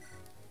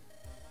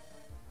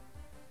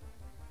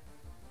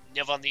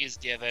 Never these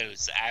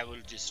devils, I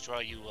will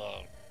destroy you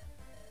all.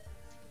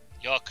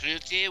 Your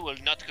cruelty will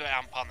not go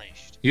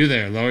unpunished. You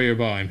there, lower your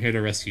bow. I'm here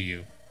to rescue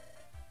you.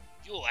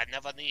 You and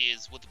never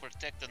these would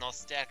protect an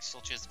Ostak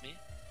such as me.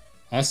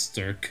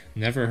 Osterk?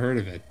 Never heard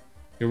of it.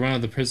 You're one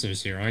of the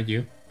prisoners here, aren't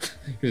you?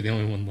 You're the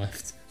only one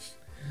left.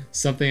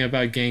 Something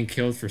about getting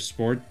killed for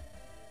sport?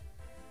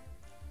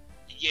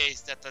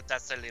 Yes,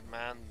 that silly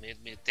man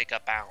made me take a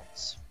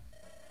bounce.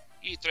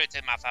 He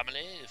threatened my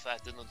family if I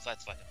did not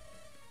fight for him.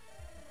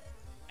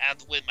 And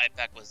when my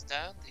back was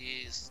turned,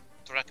 he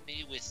struck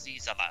me with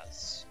these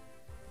arrows.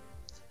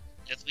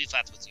 Let me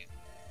fight with you.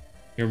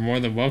 You're more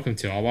than welcome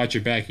to. I'll watch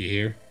your back, you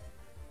hear?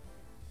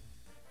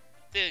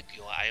 Thank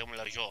you, I am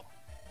Lajo.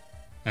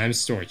 I'm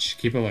Storch.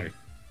 Keep alert.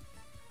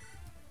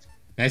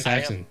 Nice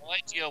accent. I have no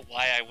idea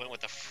why I went with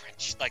the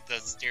French, like the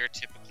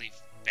stereotypically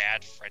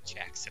bad French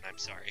accent, I'm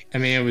sorry. I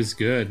mean, it was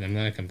good. I'm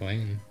not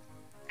complaining.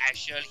 I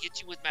shall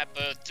hit you with my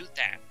bird 2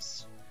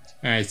 times.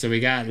 Alright, so we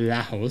got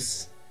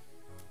Lajos.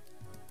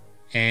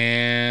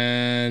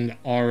 And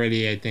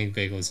already I think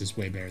Vegas is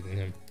way better than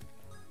him.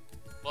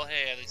 Well,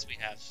 hey, at least we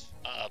have,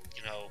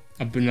 you know...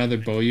 Another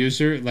bow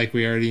user? Like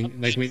we already...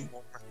 Like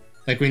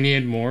we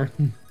needed more?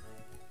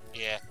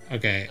 Yeah.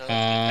 Okay,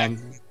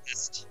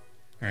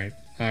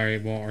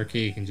 Alright, well,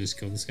 Arcade can just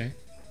kill this guy.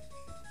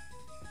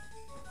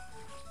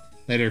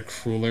 Later,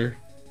 Crueler.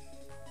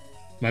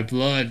 My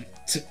blood.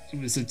 It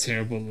was a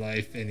terrible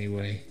life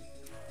anyway.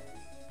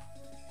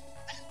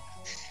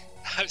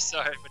 I'm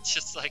sorry, but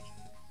just like...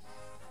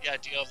 The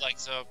idea of like,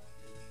 so...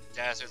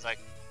 Dazzler's like...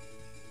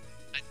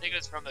 I think it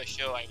was from the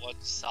show I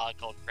once saw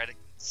called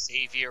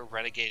Savior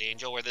Renegade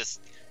Angel, where this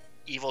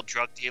evil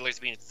drug dealer's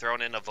being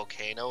thrown in a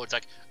volcano. It's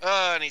like,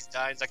 oh, and he's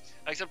dying. It's like,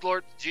 I accept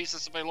Lord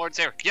Jesus as my Lord and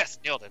Savior. Yes,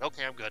 nailed it.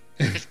 Okay, I'm good.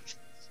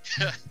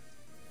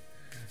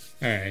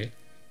 Alright.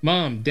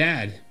 Mom,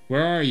 Dad,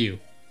 where are you?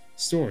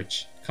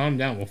 Storch, calm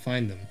down, we'll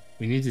find them.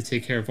 We need to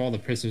take care of all the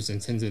prisoners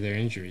and tend to their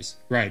injuries.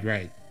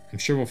 Right. I'm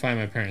sure we'll find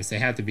my parents. They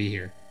have to be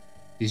here.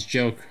 These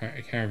jail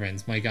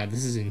caravans, my god,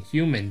 this is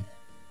inhuman.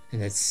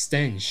 And that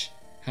stench.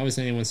 How is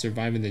anyone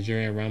surviving the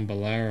journey around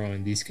Bolero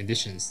in these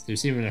conditions?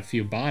 There's even a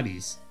few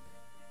bodies.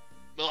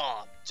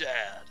 Mom,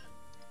 Dad.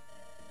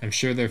 I'm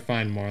sure they're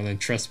fine, Marlon.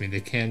 Trust me, they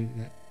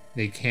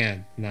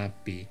can't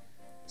not be.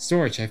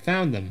 Storch, I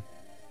found them.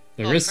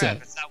 Larissa. Oh,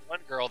 crap, it's that one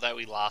girl that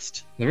we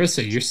lost.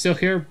 Larissa, you're still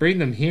here? Bring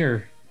them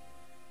here.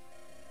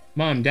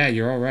 Mom, Dad,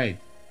 you're alright.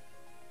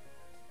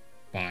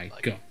 Bye.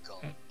 Go.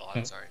 Oh,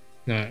 I'm sorry.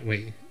 No,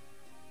 wait.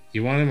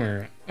 You want him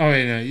or... Oh,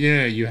 wait, no.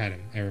 You had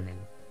him. I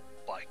remember.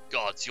 By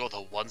gods, you're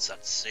the ones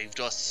that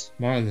saved us.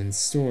 Marlon,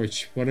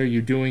 Storch, what are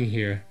you doing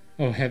here?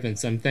 Oh,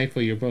 heavens, I'm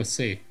thankful you're both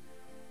safe.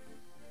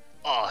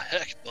 Oh,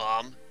 heck,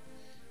 Mom.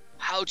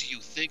 How do you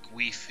think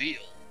we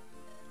feel?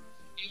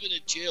 Even in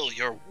jail,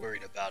 you're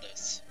worried about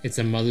us. It's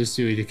a mother's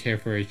duty to care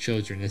for her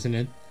children, isn't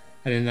it?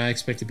 I did not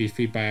expect to be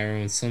freed by our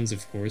own sons,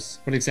 of course.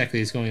 What exactly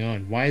is going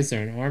on? Why is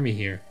there an army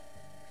here?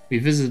 We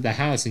visited the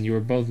house and you were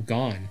both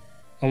gone.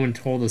 Owen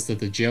told us that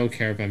the jail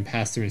caravan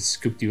passed through and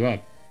scooped you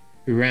up.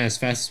 We ran as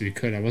fast as we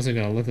could. I wasn't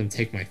going to let them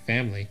take my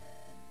family.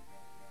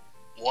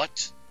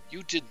 What?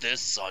 You did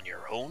this on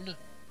your own?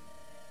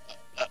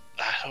 I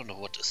don't know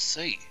what to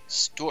say.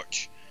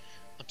 Storch,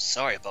 I'm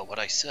sorry about what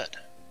I said.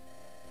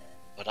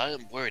 But I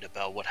am worried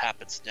about what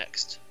happens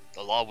next.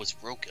 The law was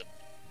broken.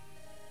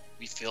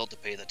 We failed to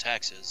pay the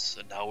taxes,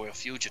 and now we're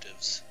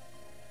fugitives.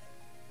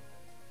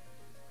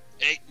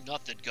 Ain't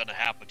nothing gonna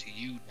happen to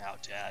you now,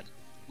 Dad.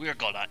 We're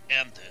gonna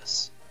end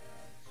this.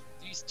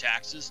 These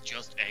taxes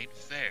just ain't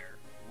fair.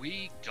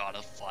 We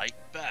gotta fight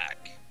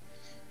back.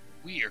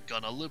 We are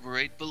gonna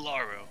liberate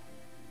Bolaro.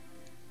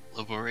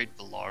 Liberate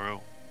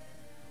Bolaro?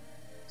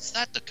 Is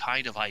that the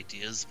kind of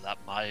ideas that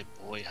my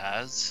boy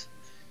has?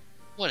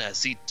 What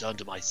has he done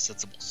to my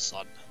sensible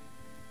son?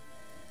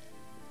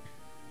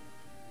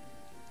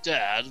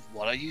 Dad,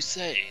 what are you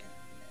saying?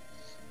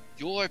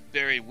 You're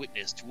bearing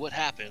witness to what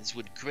happens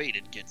when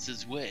Graydon gets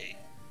his way.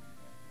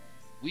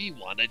 We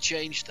want to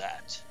change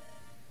that.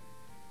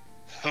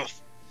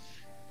 Humph.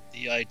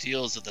 The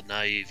ideals of the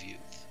naive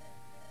youth.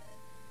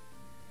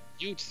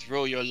 You'd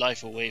throw your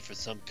life away for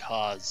some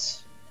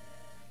cause,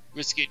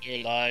 risking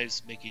your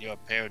lives, making your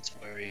parents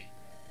worry.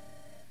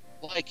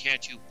 Why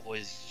can't you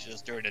boys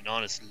just earn an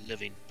honest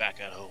living back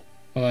at home?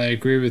 Well, I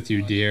agree with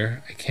you,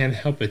 dear. I can't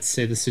help but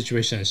say the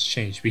situation has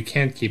changed. We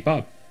can't keep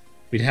up.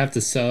 We'd have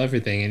to sell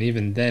everything, and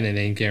even then it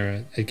ain't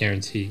a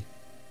guarantee.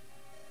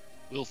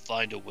 We'll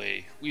find a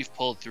way. We've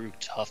pulled through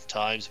tough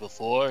times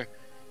before.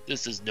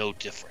 This is no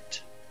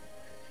different.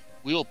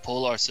 We'll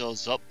pull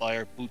ourselves up by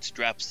our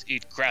bootstraps,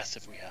 eat grass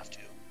if we have to.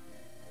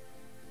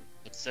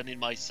 But sending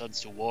my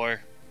sons to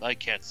war, I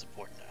can't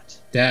support that.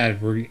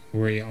 Dad,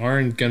 we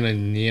aren't gonna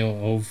kneel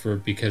over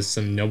because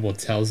some noble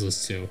tells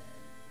us to.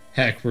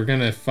 Heck, we're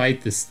gonna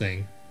fight this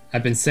thing.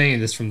 I've been saying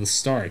this from the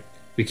start.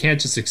 We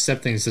can't just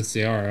accept things as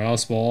they are, or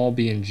else we'll all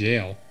be in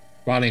jail,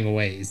 rotting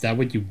away. Is that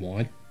what you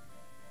want?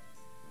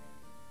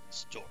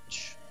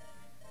 Storch,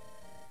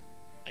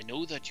 I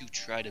know that you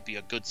try to be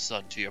a good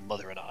son to your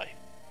mother and I.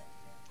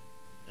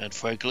 And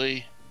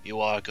frankly, you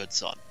are a good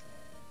son.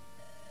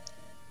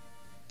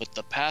 But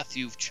the path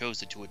you've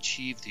chosen to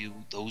achieve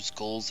those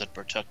goals and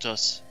protect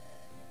us,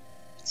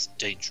 it's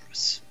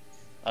dangerous.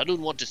 I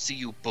don't want to see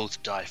you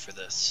both die for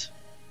this.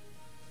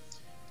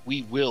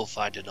 We will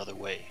find another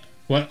way.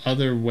 What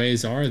other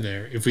ways are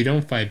there? If we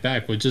don't fight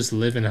back, we'll just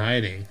live in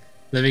hiding.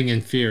 Living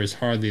in fear is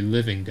hardly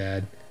living,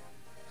 Dad.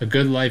 A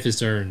good life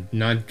is earned,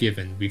 not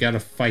given. We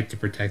gotta fight to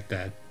protect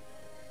that.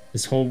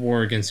 This whole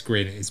war against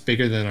Graydon is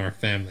bigger than our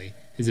family.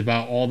 It's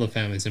about all the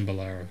families in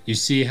Bolaro. You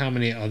see how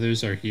many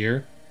others are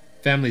here?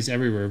 Families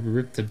everywhere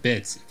ripped to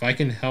bits. If I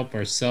can help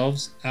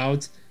ourselves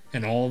out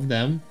and all of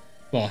them,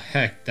 well,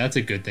 heck, that's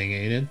a good thing,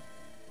 ain't it?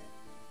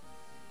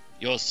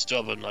 You're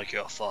stubborn like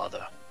your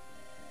father.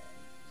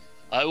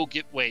 I will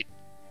get... Wait.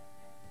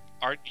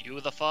 Aren't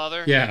you the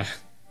father? Yeah.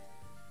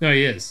 No,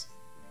 he is.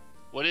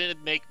 Wouldn't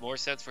it make more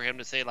sense for him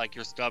to say, like,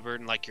 you're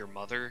stubborn like your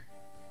mother?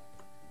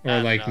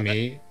 Or like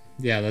me?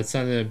 Yeah, that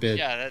sounded a bit...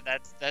 Yeah,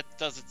 that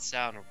doesn't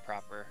sound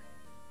proper.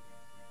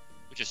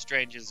 Which is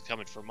strange is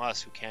coming from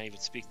us who can't even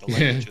speak the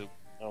language of...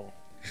 No.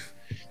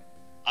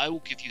 I will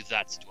give you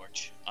that,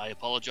 Storch. I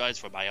apologize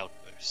for my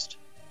outburst.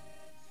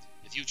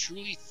 If you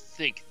truly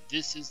think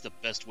this is the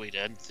best way to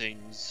end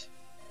things,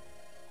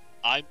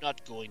 I'm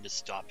not going to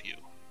stop you.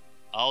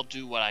 I'll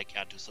do what I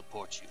can to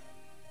support you.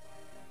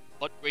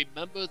 But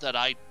remember that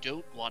I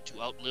don't want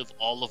to outlive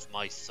all of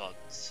my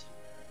sons.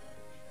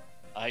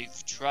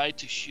 I've tried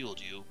to shield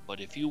you,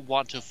 but if you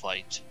want to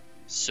fight,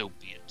 so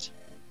be it.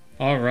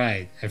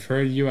 Alright, I've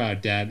heard you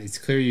out, Dad. It's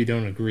clear you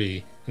don't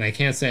agree, and I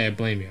can't say I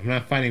blame you. I'm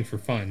not fighting for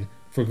fun,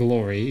 for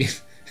glory,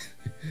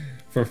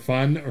 for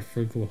fun,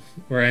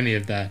 or any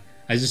of that.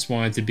 I just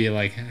want it to be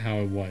like how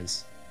it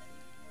was.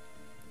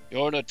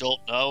 You're an adult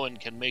now and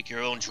can make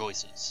your own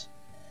choices.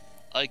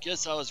 I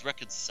guess I was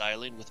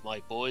reconciling with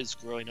my boys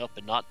growing up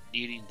and not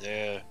needing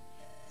their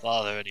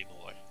father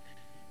anymore.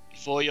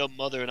 Before your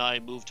mother and I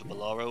moved to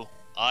Bolaro,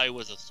 I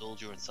was a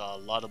soldier and saw a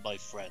lot of my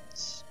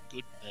friends,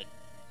 good men,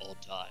 all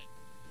die.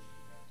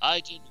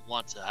 I didn't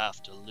want to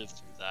have to live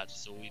through that,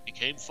 so we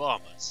became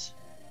farmers.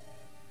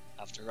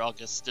 After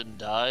Augustin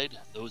died,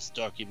 those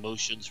dark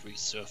emotions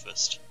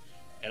resurfaced,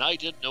 and I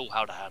didn't know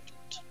how to handle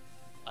it.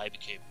 I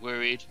became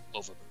worried,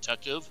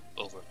 overprotective,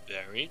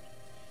 overbearing.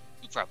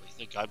 You probably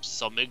think I'm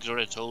some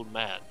ignorant old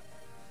man,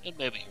 and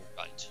maybe you're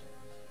right.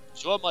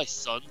 But you're my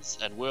sons,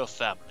 and we're a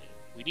family.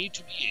 We need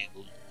to be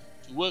able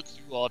to work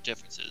through our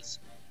differences,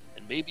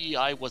 and maybe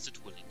I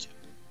wasn't willing to.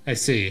 I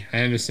see. I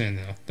understand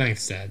now.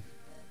 Thanks, Dad.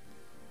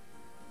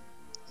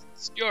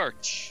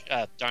 Storch.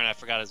 Darn, I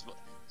forgot his...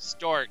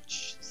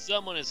 Storch.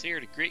 Someone is here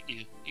to greet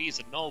you. He's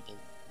a noble.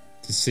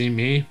 To see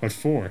me? What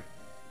for?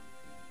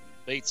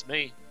 Beats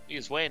me. He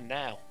is waiting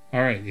now.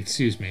 Alright,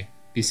 excuse me.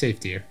 Be safe,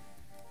 dear.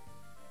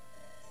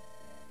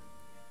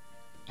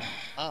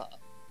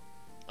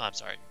 I'm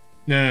sorry.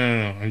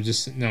 No. I'm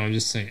just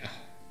saying.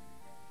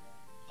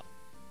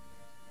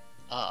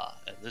 Ah,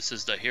 and this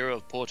is the hero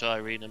of Port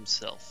Irene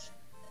himself.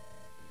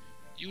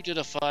 You did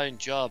a fine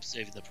job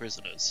saving the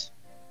prisoners.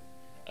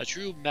 A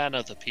true man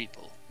of the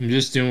people. I'm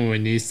just doing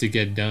what needs to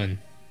get done.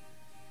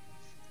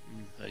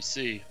 I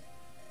see.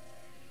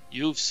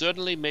 You've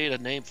certainly made a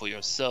name for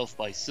yourself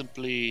by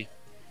simply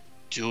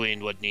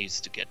doing what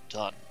needs to get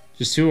done.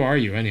 Just who are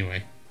you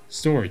anyway?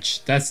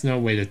 Storch, that's no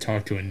way to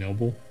talk to a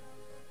noble.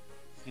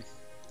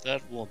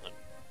 That woman.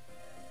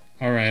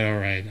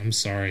 Alright, I'm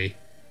sorry.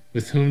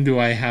 With whom do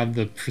I have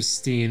the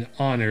pristine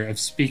honor of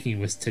speaking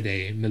with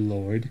today, my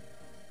lord?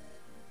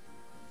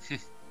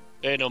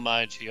 Pay no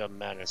mind to your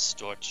manners,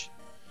 Storch.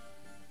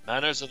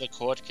 Manners of the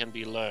court can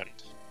be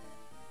learned.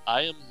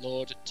 I am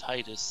Lord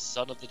Titus,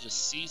 son of the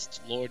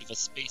deceased Lord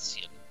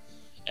Vespasian,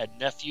 and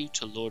nephew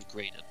to Lord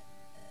Graydon.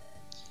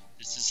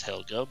 This is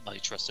Helga, my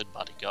trusted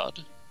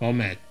bodyguard. Well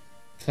met.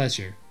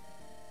 Pleasure.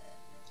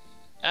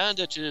 And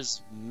it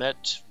is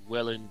met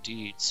well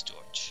indeed,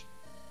 Storch.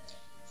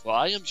 For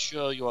I am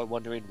sure you are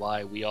wondering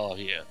why we are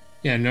here.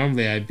 Yeah,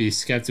 normally I'd be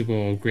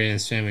skeptical of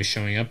Graydon's family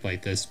showing up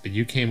like this, but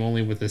you came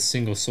only with a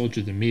single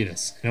soldier to meet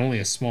us, and only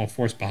a small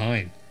force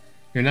behind.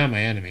 You're not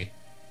my enemy.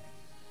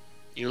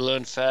 You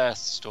learn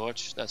fast,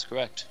 Storch, that's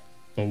correct.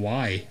 But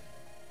why?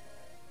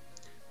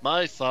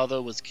 My father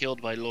was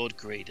killed by Lord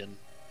Graydon,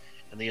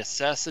 and the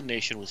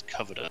assassination was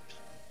covered up.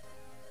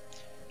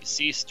 You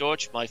see,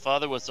 Storch, my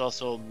father was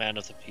also a man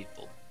of the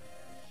people,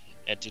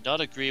 and did not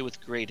agree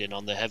with Graydon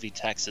on the heavy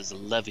taxes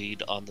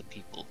levied on the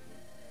people.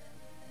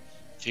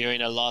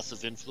 Fearing a loss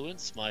of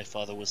influence, my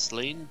father was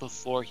slain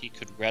before he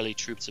could rally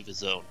troops of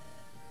his own.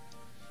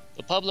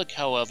 The public,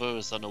 however,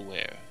 is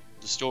unaware.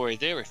 The story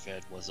they were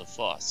fed was a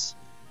farce.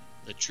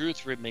 The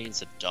truth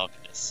remains a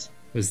darkness.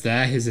 Was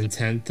that his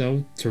intent,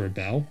 though, to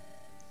rebel?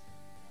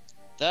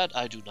 That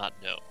I do not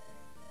know.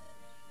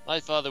 My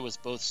father was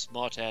both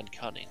smart and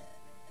cunning.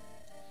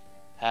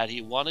 Had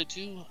he wanted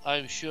to,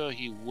 I'm sure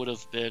he would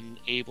have been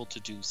able to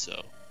do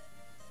so.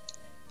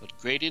 But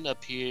Graydon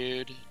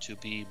appeared to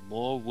be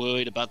more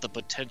worried about the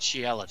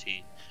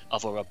potentiality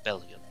of a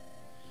rebellion.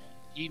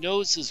 He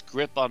knows his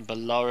grip on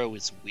Bellaro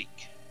is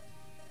weak.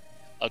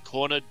 A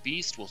cornered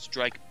beast will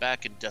strike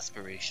back in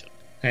desperation.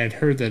 I had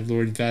heard that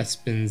Lord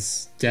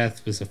Vespin's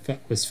death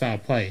was foul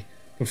play,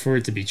 but for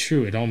it to be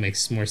true, it all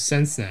makes more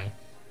sense now.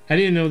 How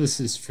do you know this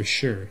is for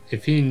sure?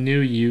 If he knew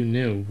you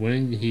knew,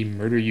 wouldn't he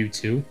murder you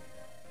too?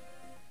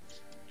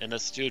 An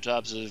astute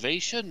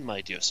observation,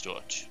 my dear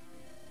Storch.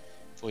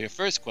 For your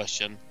first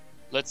question,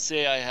 let's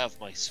say I have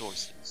my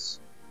sources.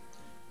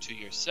 To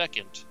your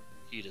second,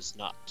 he does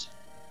not.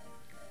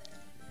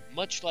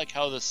 Much like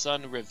how the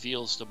sun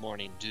reveals the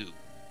morning dew,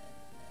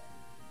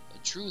 the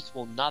truth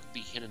will not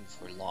be hidden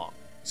for long.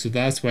 So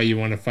that's why you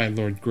want to fight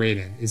Lord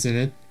Graydon, isn't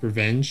it?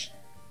 Revenge?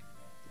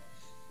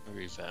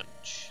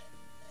 Revenge.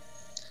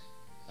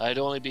 I'd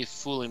only be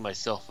fooling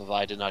myself if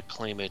I did not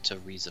claim it a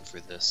reason for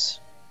this.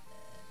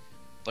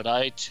 But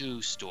I too,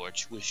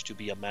 Storch, wish to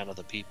be a man of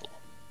the people.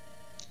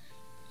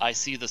 I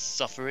see the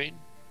suffering,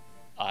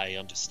 I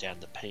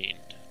understand the pain.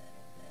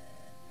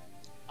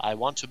 I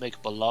want to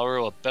make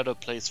Bellaro a better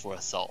place for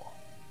us all.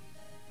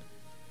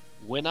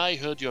 When I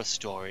heard your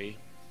story,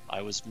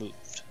 I was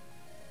moved.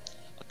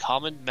 A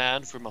common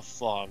man from a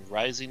farm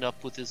rising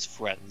up with his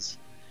friends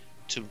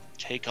to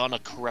take on a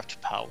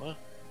corrupt power?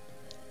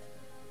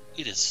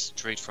 It is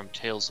straight from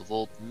tales of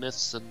old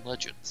myths and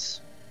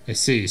legends. I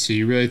see, so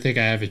you really think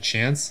I have a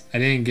chance? I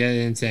didn't get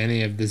into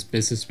any of this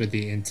business with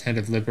the intent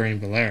of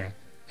liberating Bellaro.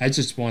 I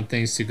just want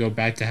things to go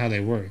back to how they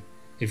were.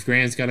 If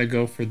Graydon's gotta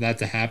go for that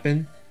to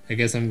happen, I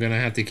guess I'm gonna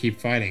have to keep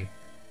fighting.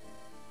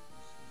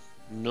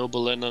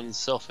 Noble and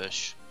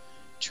unselfish.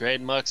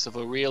 Trademarks of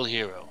a real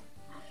hero.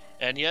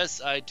 And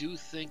yes, I do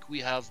think we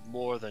have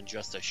more than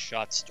just a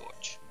shot,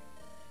 Storch.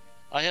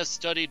 I have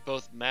studied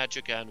both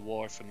magic and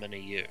war for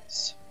many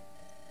years.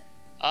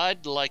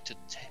 I'd like to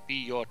be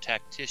your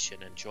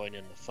tactician and join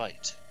in the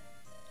fight.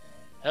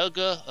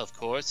 Helga, of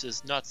course,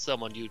 is not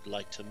someone you'd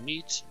like to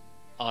meet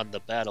on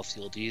the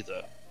battlefield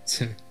either.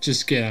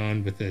 Just get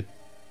on with it.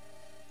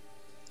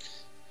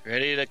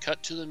 Ready to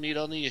cut to the meat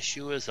on the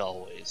issue as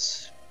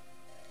always.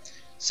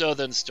 So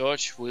then,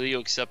 Storch, will you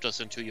accept us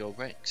into your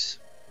ranks?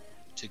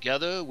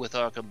 Together, with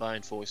our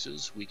combined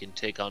forces, we can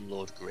take on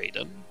Lord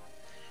Graydon,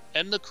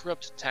 end the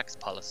corrupt tax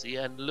policy,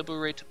 and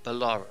liberate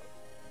Bellaro.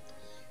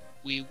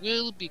 We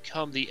will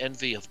become the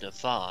envy of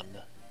Nathan,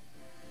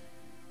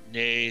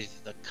 nay,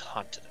 the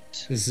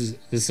continent.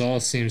 This all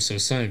seems so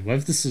sudden. What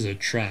if this is a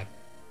trap?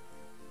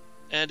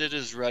 And it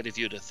is right of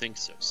you to think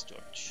so,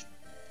 Storch.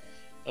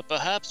 But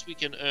perhaps we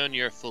can earn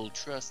your full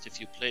trust if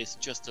you place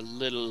just a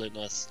little in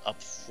us up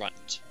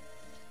front.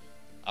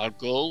 Our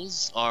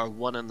goals are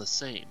one and the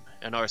same,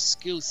 and our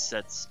skill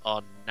sets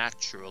are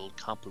natural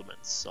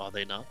complements, are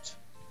they not?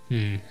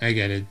 I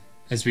get it.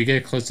 As we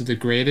get closer to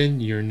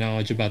Graydon, your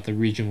knowledge about the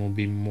region will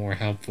be more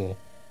helpful.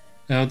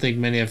 I don't think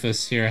many of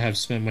us here have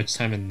spent much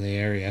time in the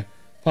area.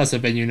 Plus, I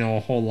bet you know a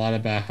whole lot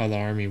about how the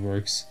army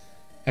works.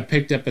 I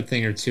picked up a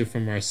thing or two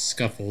from our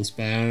scuffles,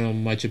 but I don't know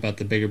much about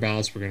the bigger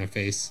battles we're gonna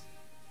face.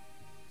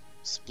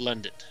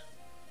 Splendid.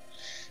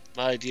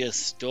 My dear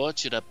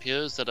Storch, it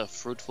appears that a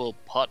fruitful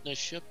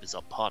partnership is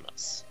upon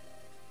us.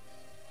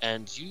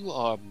 And you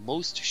are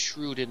most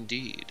shrewd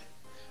indeed,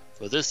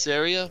 for this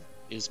area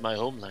is my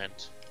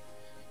homeland,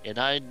 and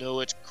I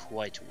know it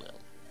quite well.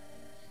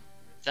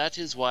 That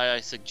is why I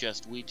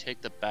suggest we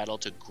take the battle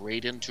to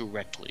Graydon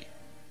directly.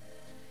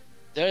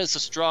 There is a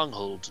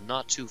stronghold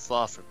not too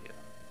far from here.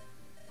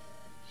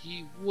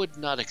 He would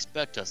not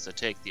expect us to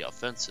take the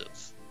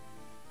offensive,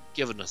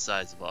 given the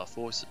size of our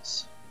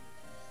forces.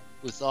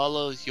 With all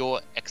of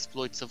your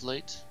exploits of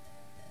late,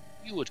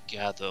 you would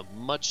gather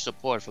much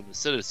support from the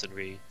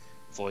citizenry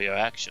for your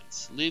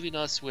actions, leaving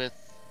us with...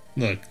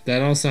 Look,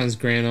 that all sounds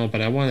grand, all,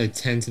 but I want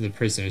to tend to the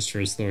prisoners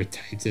first, Lord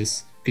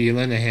Titus. Could you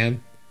lend a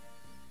hand?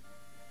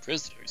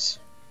 Prisoners?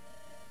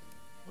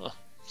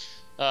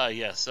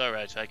 Yes,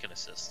 alright, I can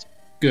assist.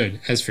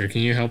 Good. Esphir,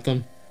 can you help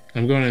them?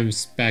 I'm going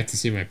back to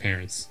see my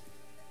parents.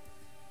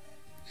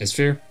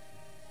 Esphir?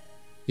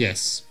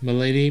 Yes.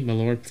 Milady, my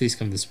lord, please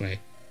come this way.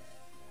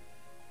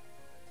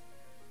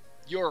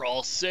 You're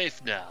all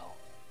safe now.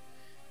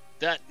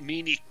 That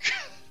meanie...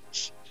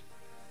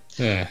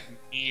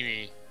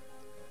 meanie.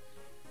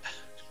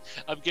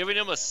 I'm giving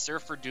him a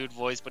surfer dude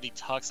voice, but he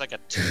talks like a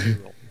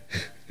 2-year-old.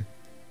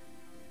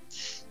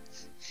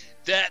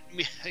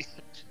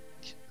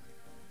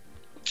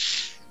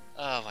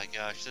 Oh my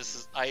gosh, this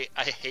is... I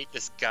hate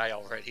this guy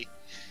already.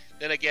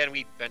 Then again,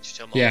 we benched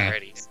him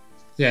already.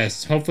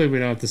 Yes, hopefully we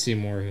don't have to see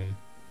more of him.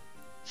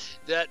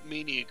 That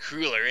meanie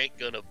crueler ain't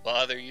gonna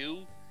bother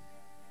you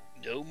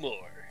no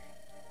more.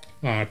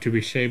 To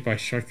be saved by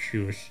such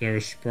use, there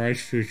is a bright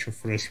future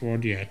for this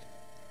world yet.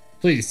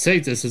 Please,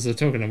 take this as a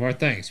token of our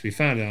thanks. We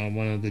found it on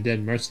one of the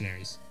dead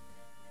mercenaries.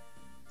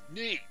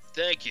 Neat,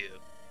 thank you.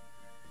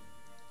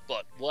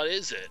 But what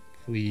is it?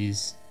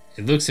 Please.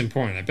 It looks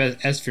important. I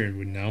bet Esphir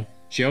would know.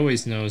 She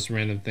always knows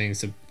random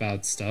things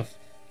about stuff.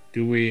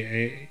 Do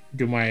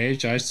my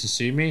age eyes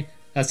deceive me?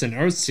 That's an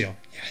Earth Seal.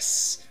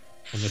 Yes.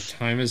 When the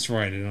time is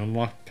right, it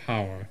unlocked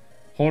power.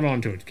 Hold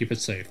on to it. Keep it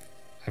safe.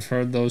 I've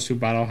heard those who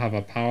battle have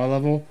a power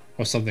level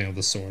or something of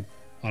the sort.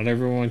 Not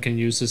everyone can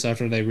use this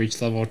after they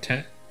reach level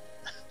 10.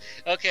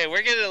 Okay,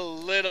 we're getting a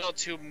little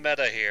too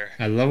meta here.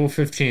 At level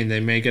 15,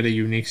 they may get a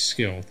unique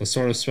skill, the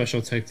sort of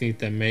special technique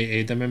that may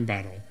aid them in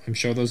battle. I'm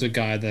sure there's a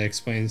guide that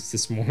explains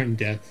this more in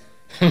depth.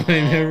 My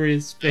memory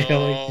is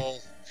failing. No.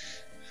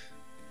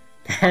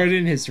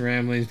 Pardon his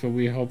ramblings, but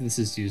we hope this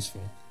is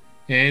useful.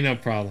 It ain't no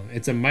problem.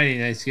 It's a mighty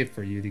nice gift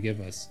for you to give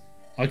us.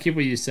 I'll keep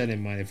what you said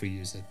in mind if we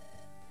use it.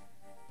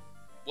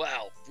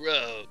 Wow,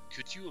 bro,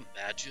 could you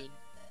imagine?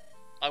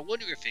 I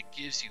wonder if it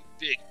gives you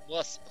big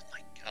muscle. Oh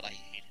my god, I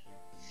hate him.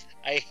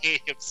 I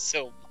hate him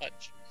so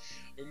much.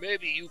 Or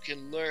maybe you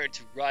can learn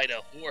to ride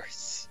a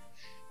horse.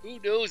 Who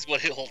knows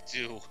what he'll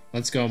do?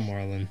 Let's go,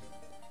 Marlin.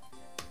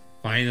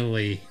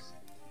 Finally.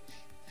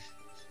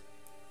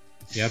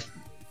 Yep,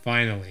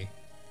 finally.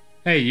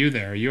 Hey, you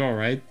there, are you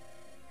alright?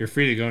 You're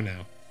free to go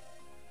now.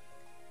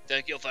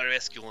 Thank you for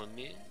rescuing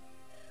me.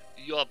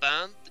 Your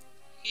band?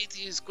 It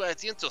is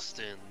quite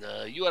interesting.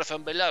 You are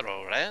from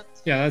Belaro, right?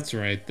 Yeah, that's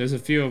right. There's a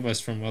few of us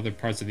from other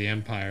parts of the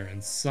Empire,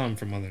 and some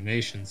from other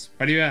nations.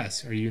 Why do you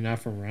ask? Are you not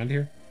from around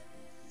here?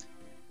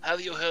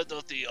 Have you heard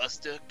of the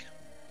Ostek?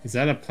 Is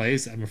that a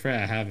place? I'm afraid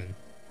I haven't.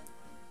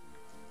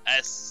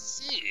 I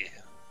see.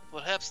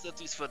 Perhaps that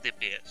is for the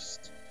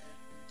best.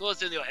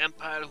 Those in your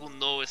empire who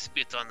know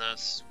spit on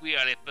us, we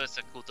are a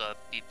persecutor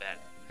people.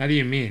 How do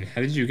you mean?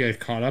 How did you get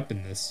caught up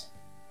in this?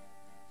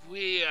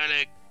 We are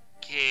a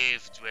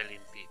cave-dwelling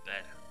people.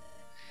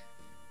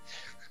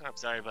 I'm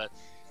sorry, but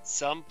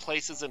some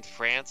places in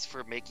France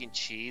for making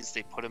cheese,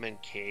 they put them in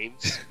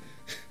caves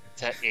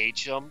to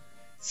age them.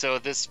 So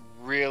this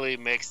really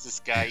makes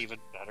this guy even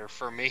better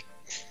for me.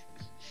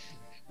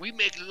 We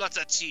make lots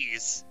of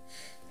cheese.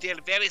 They're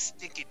very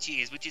stinky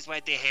cheese, which is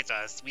why they hate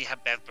us. We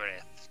have bad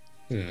breath.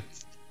 Yeah.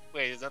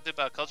 Wait, is that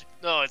about culture?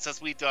 No, it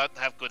says we don't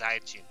have good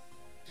hygiene.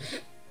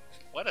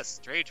 What a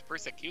strange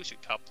persecution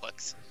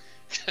complex.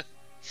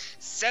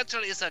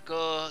 Centuries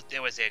ago,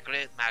 there was a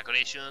great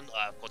migration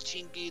of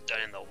Kochingi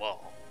during the war.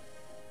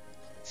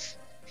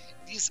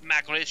 This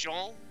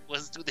migration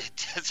was to the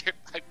desert.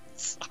 I'm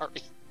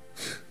sorry.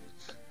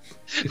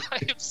 I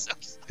am so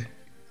sorry.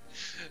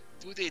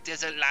 To the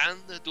desert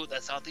land to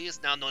the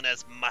southeast, now known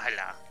as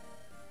Mahla.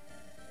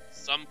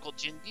 Some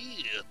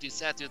Kochingi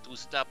decided to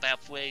stop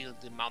halfway in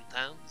the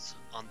mountains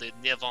on the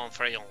Nevon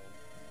Frayon.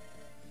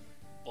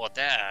 For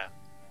there,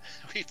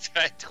 we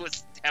tried to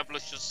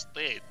establish a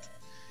state.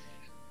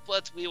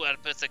 But we were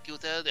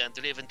persecuted and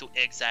driven to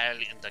exile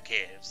in the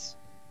caves.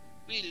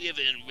 We live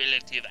in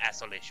relative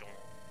isolation.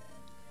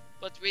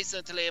 But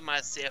recently,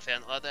 myself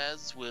and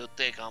others were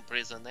taken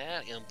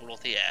prisoner in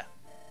Brothier.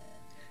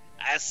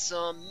 I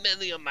saw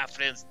many of my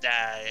friends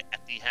die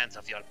at the hands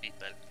of your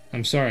people.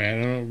 I'm sorry,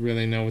 I don't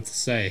really know what to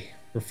say.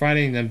 We're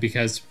fighting them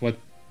because what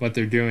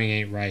they're doing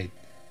ain't right.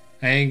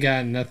 I ain't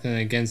got nothing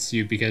against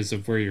you because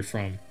of where you're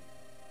from.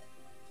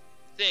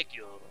 Thank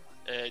you.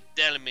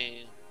 Tell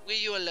me, will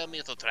you allow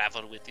me to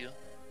travel with you?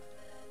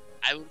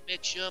 I will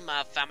make sure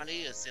my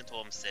family is sent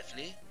home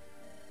safely.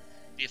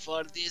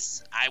 Before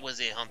this, I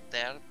was a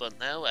hunter, but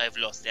now I've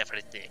lost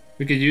everything.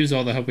 We could use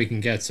all the help we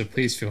can get, so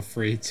please feel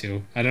free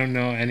to. I don't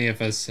know any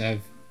of us have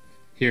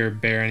here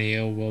bear any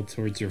ill will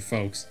towards your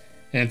folks,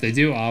 and if they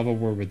do, I'll have a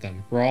word with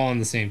them. We're all on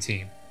the same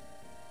team.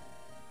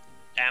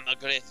 I'm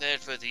grateful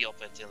for the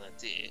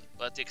opportunity,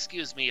 but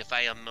excuse me if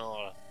I am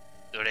more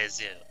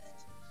reserved.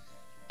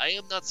 I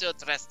am not so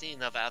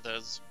trusting of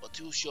others, but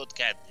you showed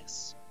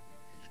kindness.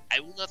 I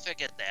will not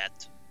forget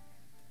that.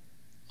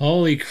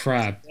 Holy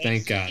crap,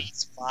 thank He God.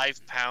 eats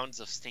 5 pounds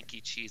of stinky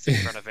cheese in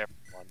front of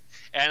everyone.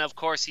 And of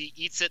course, he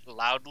eats it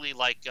loudly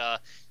like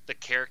the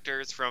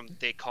characters from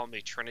They Call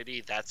Me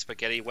Trinity, that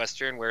spaghetti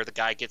western, where the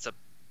guy gets a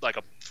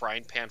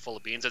frying pan full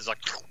of beans and is like,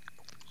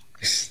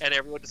 and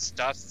everyone just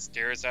stops and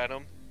stares at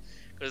him.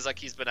 It's like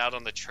he's been out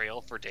on the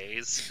trail for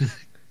days.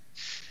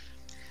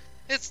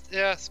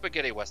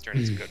 Spaghetti western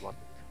is a good one.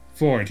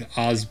 Fort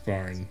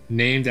Osborne,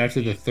 named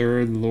after the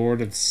third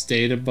Lord of the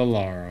State of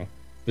Bolaro,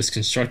 was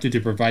constructed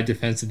to provide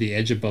defense of the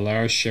edge of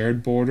Bolaro's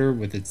shared border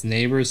with its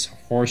neighbors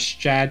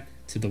Horstjad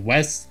to the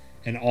west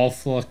and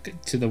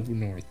Ulfluk to the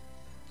north.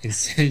 In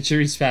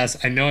centuries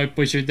past, I know I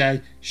butchered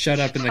that, shut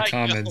up in the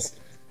comments.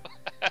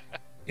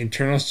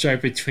 Internal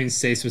strife between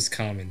states was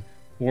common.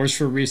 Wars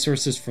for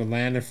resources, for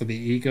land, and for the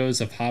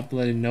egos of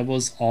hot-blooded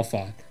nobles all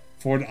fought.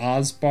 Fort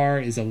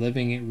Osbar is a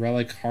living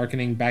relic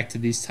harkening back to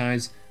these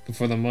times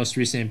before the most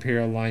recent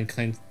imperial line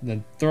claimed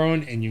the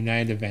throne and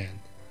united Avan.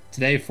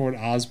 Today, Fort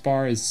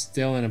Osbar is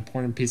still an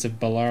important piece of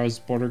Bolaro's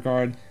border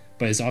guard,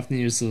 but is often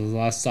used as the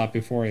last stop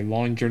before a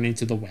long journey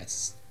to the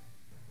west.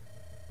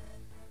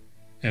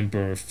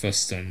 Emperor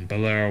Fuston,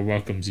 Bolaro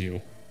welcomes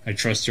you. I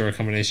trust your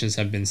accommodations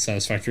have been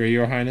satisfactory,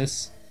 Your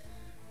Highness?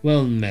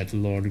 Well met,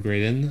 Lord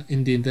Graydon.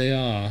 Indeed they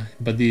are,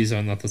 but these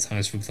are not the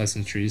times for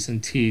pleasantries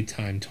and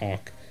tea-time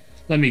talk.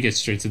 Let me get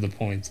straight to the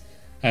point.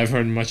 I have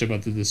heard much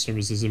about the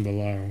disturbances in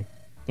Bolaro.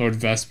 Lord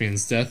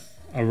Vespian's death,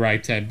 a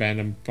ragtag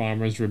band of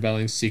bombers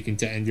rebelling seeking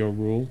to end your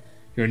rule,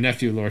 your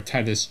nephew Lord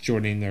Titus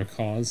joining their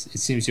cause. It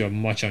seems you have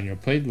much on your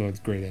plate,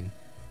 Lord Graydon.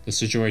 The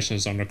situation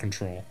is under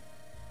control.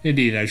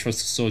 Indeed, I trust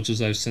the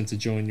soldiers I have sent to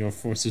join your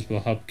forces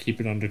will help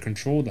keep it under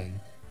control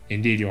then.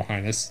 Indeed, Your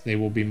Highness, they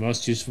will be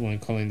most useful in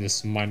calling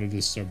this minor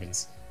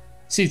disturbance.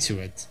 See to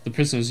it. The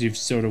prisoners you've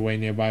stowed away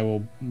nearby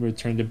will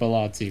return to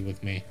Belati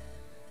with me.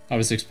 I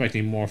was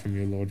expecting more from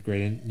you, Lord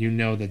Graydon. You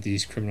know that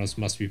these criminals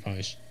must be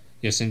punished.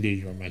 Yes,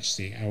 indeed, Your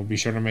Majesty. I will be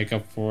sure to make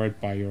up for it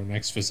by your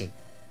next visit.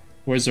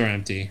 Words are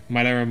empty.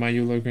 Might I remind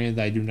you, Lord Graydon,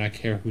 that I do not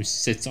care who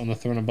sits on the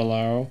throne of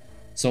Bolaro,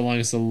 so long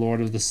as the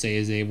Lord of the State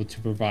is able to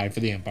provide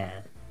for the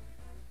Empire.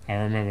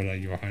 I'll remember that,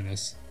 Your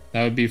Highness.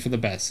 That would be for the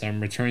best. I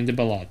am returning to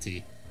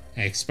Belati.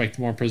 I expect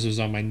more prisoners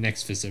on my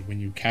next visit. When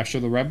you capture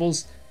the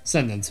rebels,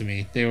 send them to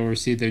me. They will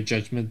receive their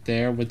judgment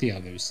there with the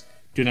others.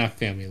 Do not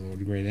fail me,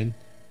 Lord Graydon.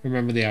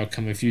 Remember the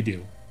outcome if you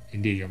do.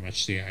 Indeed, Your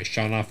Majesty, I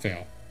shall not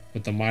fail.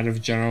 With the might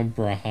of General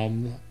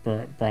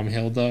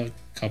Bromhilda,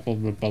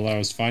 coupled with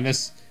Bolaro's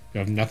finest, you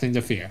have nothing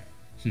to fear.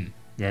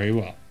 Very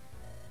well.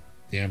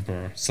 The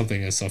Emperor,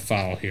 something is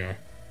afoul here.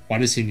 Why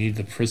does he need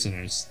the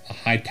prisoners? The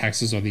high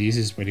taxes are the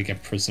easiest way to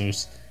get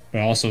prisoners, but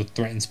it also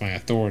threatens my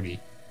authority.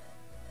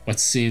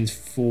 What seemed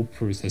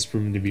foolproof has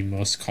proven to be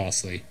most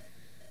costly.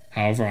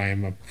 However, I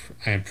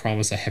am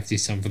promised a hefty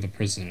sum for the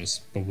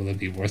prisoners, but will it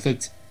be worth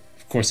it?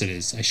 Of course it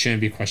is. I shouldn't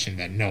be questioning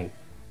that. No,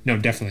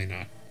 definitely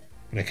not.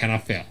 But I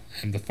cannot fail.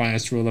 I am the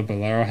finest ruler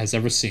Bolaro has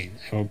ever seen.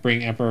 I will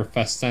bring Emperor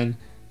Festan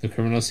the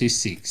criminals he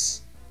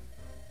seeks.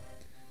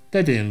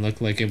 That didn't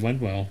look like it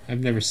went well.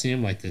 I've never seen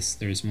him like this.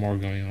 There is more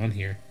going on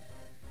here.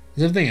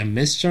 Is something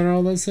amiss,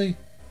 General Leslie?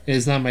 It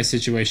is not my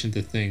situation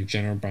to think,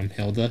 General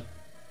Bromhilda.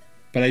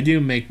 But I do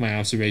make my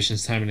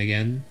observations time and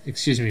again.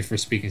 Excuse me for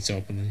speaking so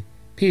openly.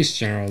 Peace,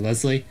 General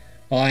Leslie.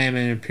 While I am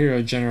an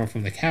Imperial General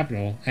from the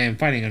capital, I am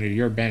fighting under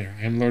your banner.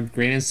 I am Lord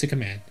Graydon's to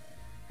command.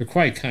 You're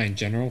quite kind,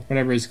 General.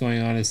 Whatever is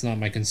going on is not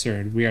my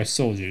concern. We are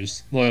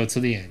soldiers, loyal to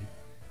the end.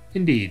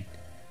 Indeed.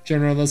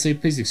 General Leslie,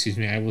 please excuse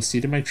me. I will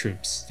see to my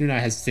troops. Do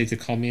not hesitate to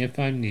call me if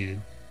I am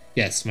needed.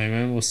 Yes, my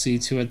men will see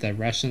to it that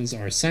rations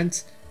are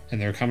sent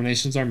and their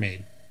accommodations are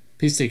made.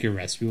 Please take your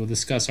rest. We will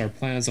discuss our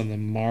plans on the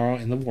morrow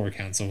in the War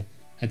Council.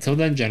 Until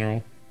then,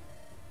 General.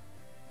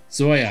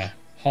 Zoya,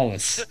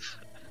 Hollis.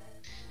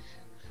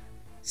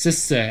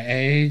 Sister,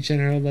 eh,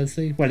 General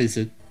Leslie? What is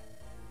it?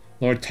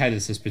 Lord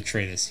Titus has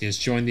betrayed us. He has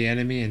joined the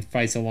enemy and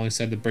fights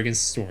alongside the brigand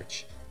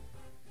Storch.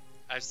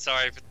 I'm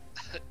sorry, but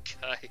that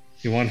guy...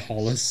 You want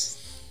Hollis?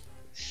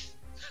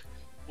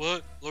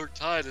 What? Lord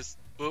Titus?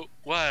 But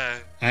why?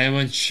 I am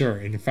unsure.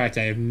 In fact,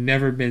 I have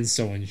never been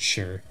so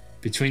unsure.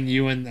 Between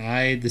you and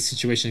I, the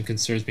situation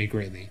concerns me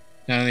greatly.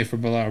 Not only for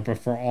Bolaro, but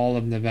for all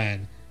of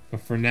Navan.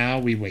 But for now,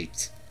 we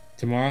wait.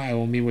 Tomorrow I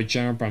will meet with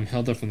General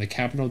Bromhilda from the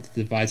capital to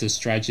devise a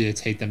strategy to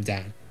take them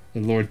down.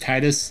 With Lord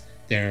Titus,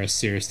 they are a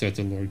serious threat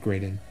to Lord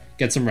Graydon.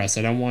 Get some rest.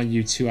 I don't want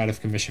you two out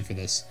of commission for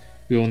this.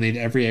 We will need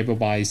every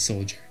able-bodied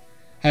soldier.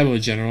 I will,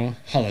 General.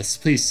 Hollis,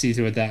 please see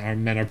to it that our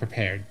men are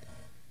prepared.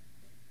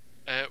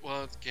 At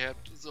once,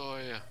 Captain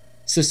Zoya.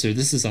 Sister,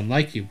 this is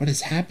unlike you. What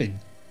has happened?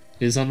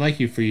 It is unlike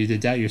you for you to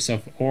doubt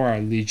yourself or our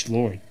liege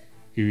lord.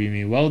 You read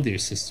me well, dear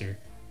sister.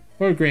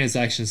 Lord Graydon's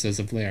actions as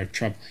of late are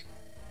troubling.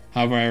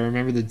 However, I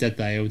remember the debt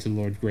that I owe to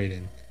Lord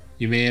Graydon.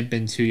 You may have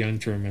been too young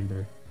to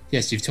remember.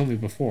 Yes, you've told me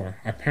before.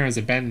 Our parents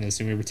abandoned us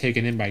and we were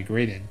taken in by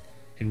Graydon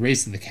and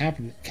raised in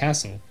the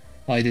castle.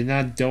 While he did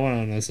not dote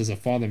on us as a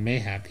father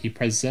mayhap, he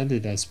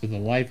presented us with a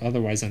life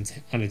otherwise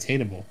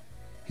unattainable.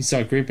 He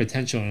saw great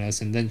potential in us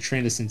and then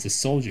trained us into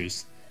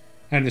soldiers.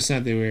 I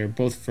understand that we are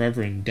both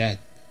forever in debt.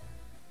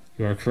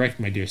 You are correct,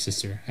 my dear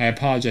sister. I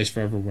apologize for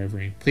ever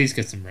wavering. Please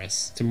get some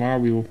rest. Tomorrow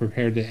we will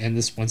prepare to end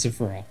this once and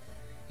for all.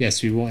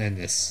 Yes, we will end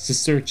this.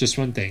 Sister, just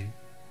one thing.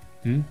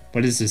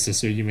 What is this,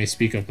 sister? You may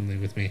speak openly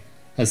with me.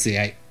 Let's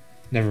see,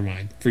 Never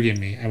mind. Forgive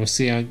me. I will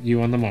see you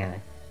on the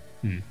morrow.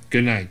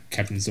 Good night,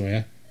 Captain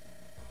Zoya.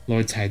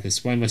 Lord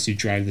Titus, why must you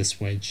drive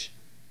this wedge?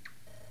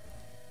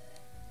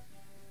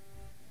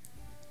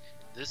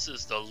 This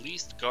is the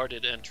least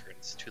guarded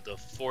entrance to the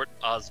Fort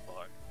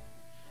Osbar.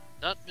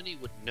 Not many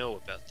would know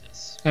about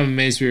this. I'm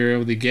amazed we were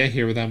able to get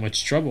here without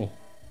much trouble.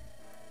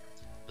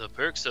 The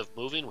perks of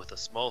moving with a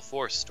small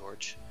force,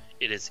 Storch.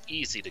 It is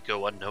easy to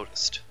go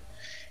unnoticed.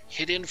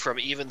 Hidden from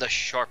even the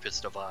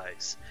sharpest of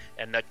eyes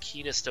and the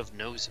keenest of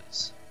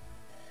noses.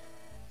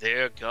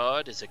 Their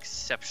guard is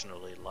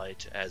exceptionally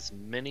light, as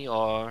many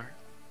are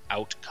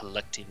out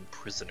collecting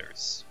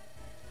prisoners.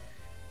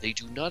 They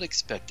do not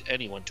expect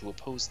anyone to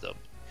oppose them,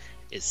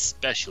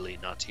 especially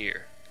not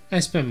here. I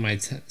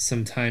spent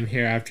some time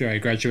here after I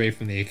graduated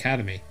from the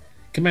academy.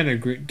 Commander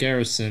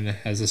Garrison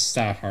has a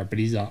stout heart, but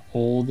he's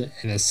old,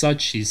 and as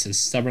such, he's as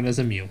stubborn as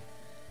a mule.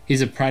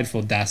 He's a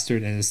prideful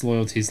dastard, and his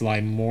loyalties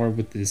lie more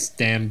with this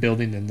damn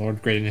building than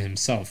Lord Graydon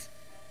himself.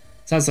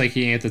 Sounds like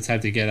he ain't the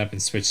type to get up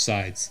and switch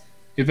sides.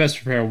 We best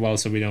prepare well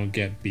so we don't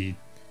get beat.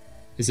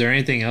 Is there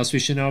anything else we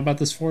should know about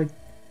this fort?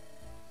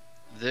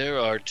 There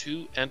are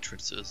two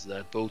entrances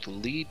that both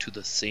lead to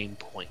the same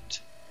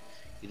point.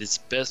 It is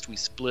best we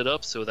split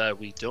up so that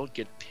we don't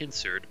get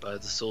pincered by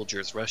the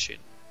soldiers rushing.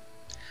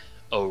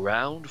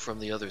 Around from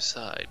the other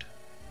side.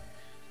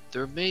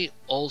 There may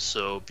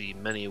also be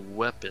many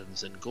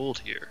weapons and gold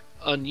here,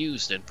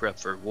 unused in prep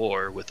for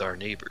war with our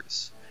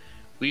neighbors.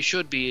 We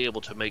should be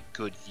able to make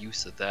good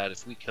use of that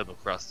if we come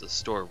across the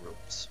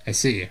storerooms. I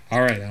see.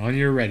 Alright, on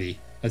your ready.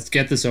 Let's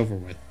get this over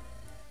with.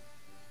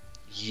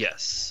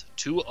 Yes,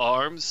 to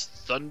arms,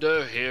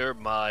 thunder hear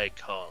my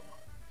come.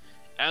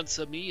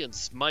 Answer me and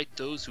smite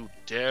those who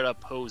dare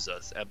oppose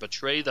us and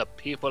betray the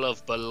people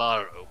of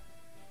Balaro.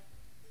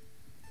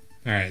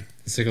 Alright,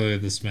 let's take a look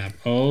at this map.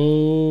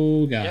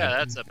 Oh, God. Yeah,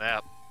 that's a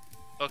map.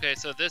 Okay,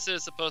 so this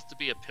is supposed to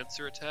be a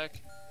pincer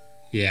attack?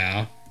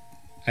 Yeah.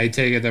 I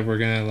take it that we're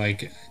gonna,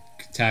 like,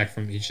 attack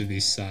from each of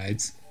these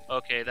sides.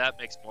 Okay, that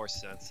makes more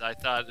sense. I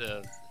thought...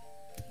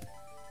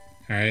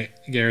 Alright,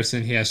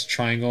 Garrison, he has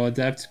Triangle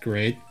Adept.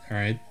 Great.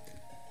 Alright.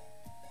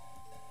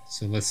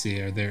 So let's see,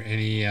 are there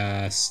any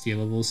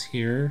stealables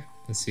here?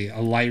 Let's see, a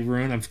Light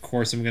Rune. Of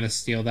course I'm gonna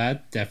steal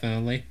that,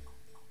 definitely.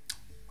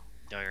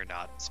 No, you're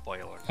not.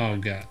 Spoiler. Oh,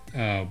 God.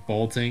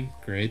 Bolting.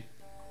 Great.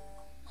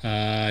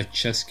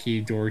 Chest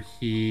key, door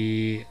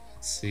key.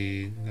 Let's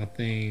see,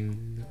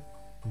 nothing...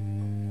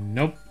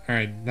 Nope.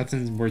 Alright,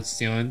 nothing worth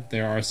stealing.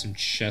 There are some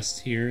chests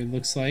here, it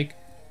looks like.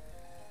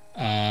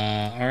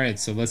 Alright,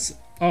 so let's...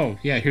 Oh,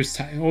 yeah, here's...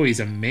 Oh,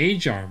 he's a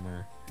mage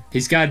armor.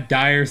 He's got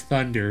Dire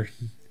Thunder.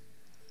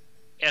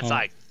 It's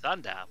like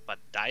thunder, but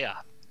dire.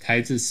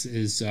 Titus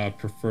is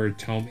preferred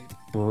tome.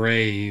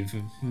 Brave.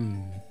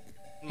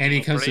 And he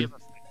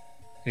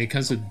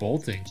comes with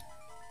bolting.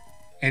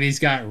 And he's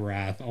got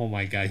Wrath. Oh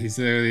my god, he's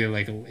literally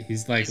like...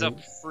 He's a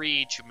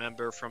Frege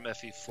member from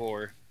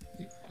FE4.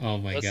 Oh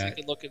my god. Let's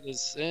take a look at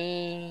this.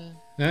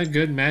 Not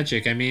good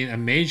magic. I mean, a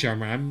mage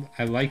armor.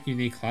 I like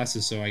unique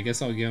classes, so I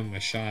guess I'll give him a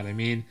shot. I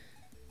mean,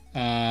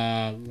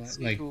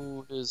 like...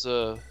 who is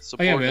Oh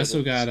yeah, we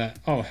also got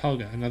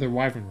Helga, another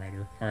Wyvern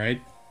Rider. All right.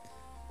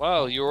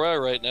 Wow, you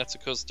were right.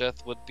 Natsuko's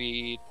death would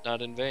be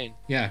not in vain.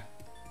 Yeah,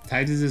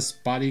 Titus'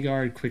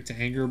 bodyguard, quick to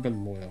anger but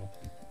loyal.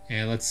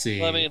 And let's see.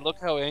 Well, I mean, look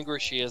how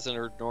angry she is in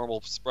her normal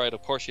sprite.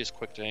 Of course, she's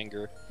quick to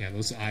anger. Yeah,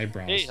 those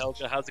eyebrows. Hey,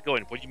 Helga, how's it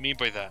going? What do you mean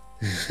by that?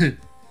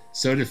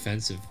 So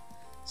defensive.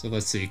 So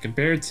let's see.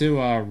 Compared to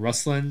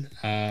Ruslan,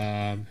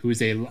 who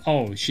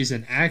is she's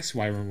an Axe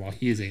Wyvern while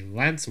he is a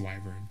Lance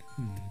Wyvern.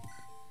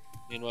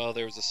 Meanwhile,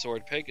 there was a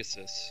Sword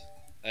Pegasus.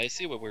 I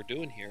see what we're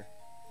doing here.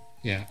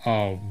 Yeah.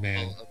 Oh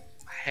man.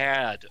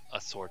 Had a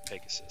Sword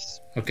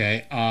Pegasus.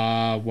 Okay.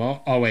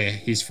 Well. Oh wait.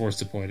 He's force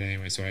deployed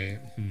anyway. So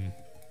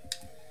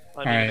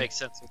I mean, it makes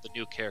sense with the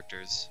new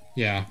characters.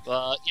 Yeah.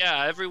 But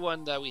yeah,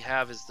 everyone that we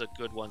have is the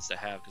good ones to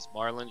have because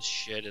Marlon's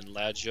shit and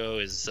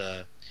Lajo is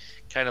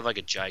kind of like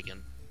a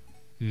Gigan.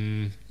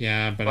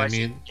 Yeah, but I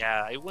mean...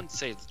 Yeah, I wouldn't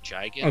say it's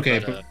Gigan. Okay,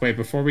 but wait,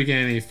 before we get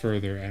any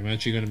further, I'm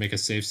actually going to make a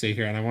save state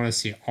here, and I want to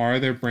see, are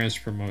there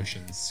branch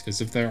promotions?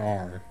 Because if there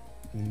are,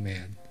 oh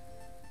man.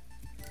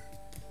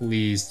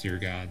 Please, dear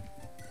God.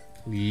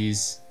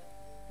 Please.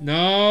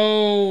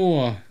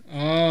 No!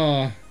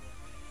 Oh.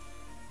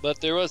 But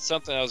there was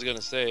something I was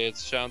gonna say. It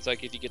sounds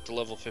like if you get to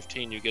level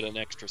 15, you get an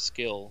extra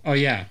skill. Oh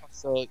yeah.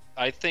 So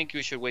I think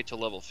we should wait till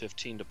level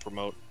 15 to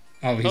promote.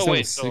 Oh, he's Oh, level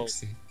wait, so-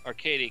 60.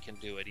 Arcady can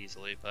do it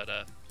easily, but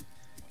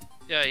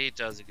yeah, he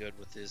does it good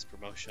with his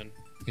promotion.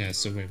 Yeah.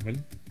 So wait,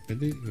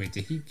 wait,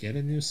 did he get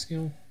a new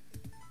skill?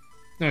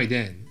 No, he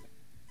didn't.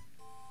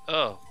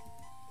 Oh,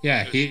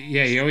 Yeah,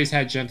 he always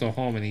had Gentle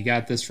Home, and he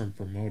got this from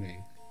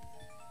promoting.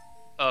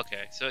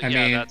 okay. So I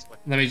yeah, mean, that's what.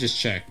 let me just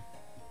check.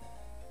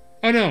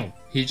 Oh no,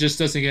 he just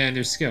doesn't get a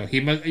new skill. He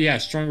must. Yeah,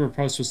 Stronger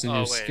Post was the Oh, new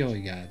wait. skill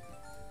he got. Yeah,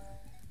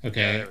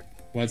 Okay, there we go.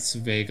 what's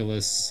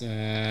Vegalus?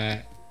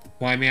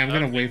 Well, I mean, I'm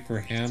gonna wait for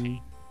him.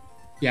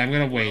 Yeah, I'm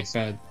gonna What wait, else but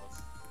do we have?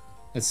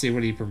 let's see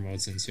what he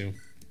promotes into.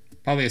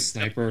 Probably a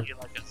sniper. Be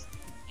like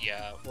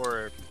yeah,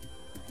 or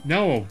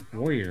No,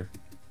 warrior.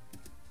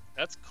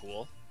 that's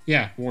cool.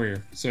 Yeah,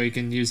 warrior. So he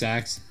can use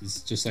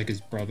axes just like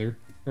his brother.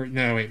 Or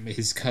no, wait,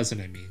 his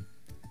cousin. I mean.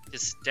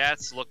 His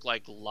stats look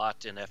like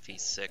Lot in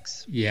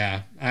FE6.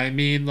 Yeah, I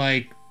mean,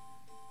 like,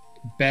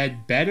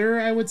 better,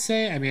 I would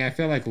say. I mean, I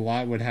feel like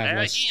Lot would have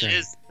less He strength.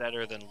 is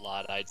better than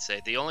Lot, I'd say.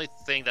 The only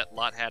thing that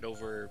Lot had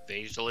over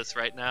Vagelis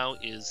right now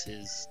is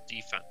his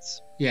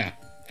defense. Yeah.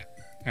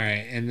 All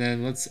right, and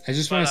then let's. I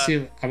just want to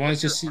see. I want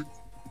to just see.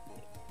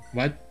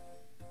 What?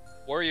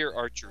 Warrior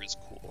Archer is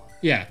cool.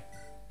 Yeah.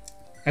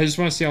 I just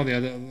want to see all the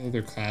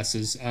other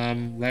classes.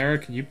 Lara,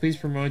 can you please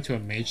promote to a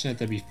mage knight?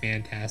 That'd be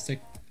fantastic.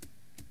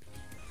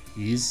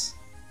 He's.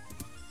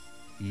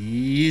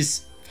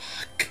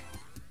 Fuck.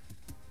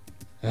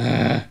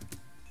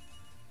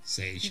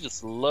 Sage. You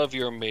just love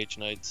your Mage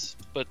Knights,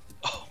 but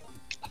oh,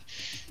 God.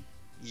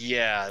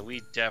 Yeah,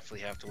 we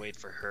definitely have to wait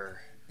for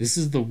her. This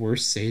is the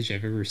worst Sage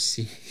I've ever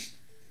seen.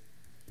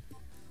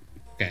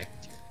 Okay.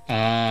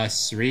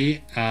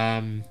 Sri.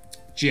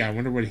 Gee, I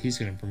wonder what he's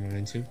gonna promote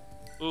into.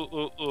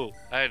 Ooh,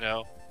 I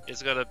know.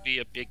 It's gonna be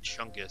a big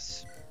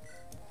Chungus.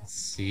 Let's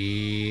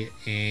see,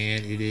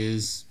 and it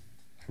is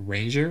a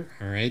ranger.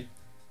 All right.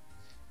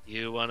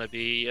 You wanna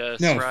be a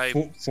No,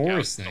 Forest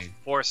Forest Knight.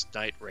 Forest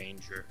Knight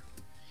Ranger.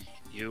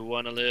 You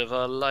wanna live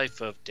a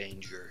life of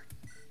danger.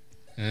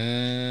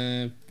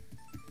 Oh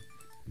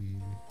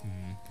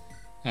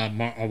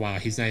wow,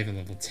 he's not even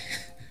level 10.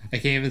 I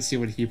can't even see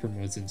what he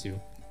promotes into.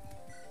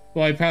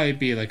 Well, I'd probably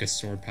be like a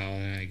sword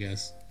paladin, I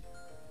guess.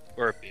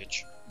 Or a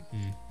bitch.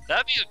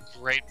 That'd be a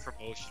great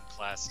promotion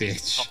class.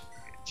 Bitch. Oh,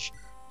 bitch.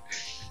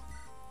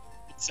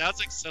 It sounds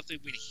like something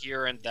we'd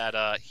hear in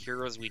that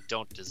Heroes We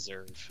Don't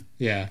Deserve.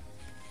 Yeah.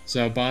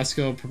 So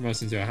Bosco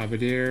promotes into a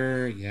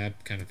halberdier.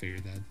 Yep, kind of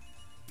figured that.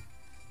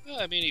 Well,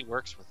 I mean, he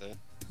works with it.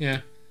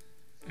 Yeah.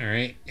 All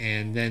right,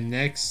 and then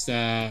next,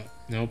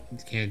 nope,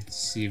 can't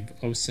see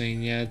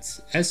Osane yet.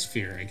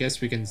 Esphere, I guess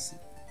we can.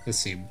 Let's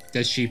see.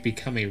 Does she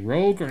become a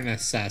rogue or an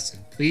assassin?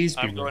 Please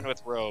be I'm going rogue.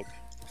 with Rogue.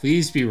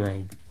 Please be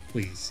rogue,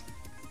 please.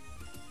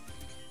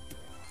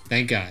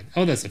 Thank God.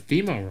 Oh, that's a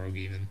female rogue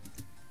even.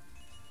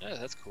 Yeah,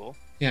 that's cool.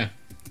 Yeah.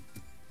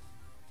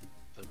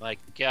 But my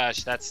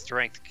gosh, that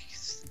strength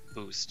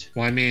boost.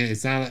 Well, I mean,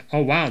 it's not.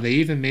 Oh wow, they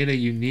even made a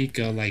unique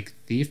like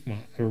thief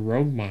or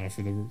rogue model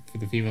for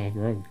the female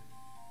rogue.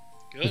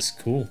 Good. That's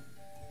cool.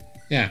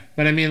 Yeah,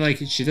 but I mean, like,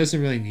 she doesn't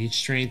really need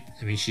strength.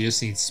 I mean, she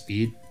just needs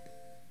speed.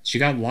 She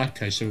got lock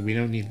touch, so we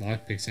don't need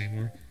lockpicks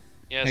anymore.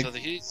 Yeah, like- so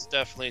he's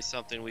definitely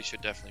something we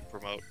should definitely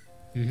promote.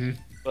 Mm-hmm.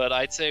 But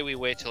I'd say we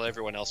wait till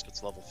everyone else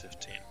gets level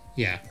 15.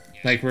 Yeah,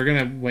 like we're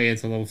gonna wait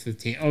until level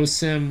 15.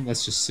 Osim,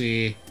 let's just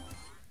see.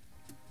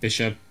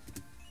 Bishop.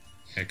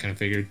 Yeah, I kind of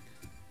figured.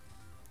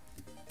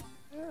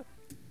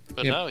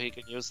 But Yep. no, he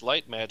can use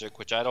light magic,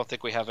 which I don't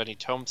think we have any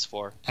tomes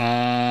for.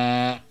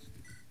 No,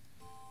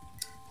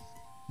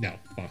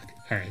 fuck.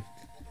 All right.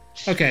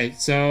 Okay,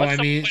 so What's I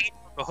the mean, point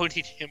of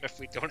promoting him if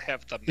we don't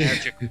have the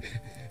magic?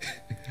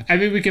 I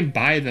mean, we can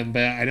buy them,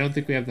 but I don't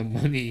think we have the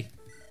money.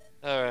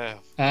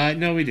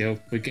 No, we do.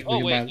 We can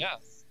wait, buy. yeah.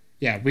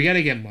 Yeah, we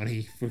gotta get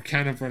money. We're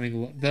kind of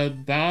running low. The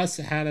boss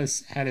had a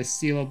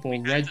sealable We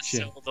red had to chip.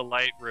 sell the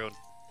light rune.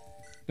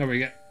 No, we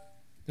got.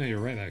 No, you're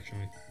right.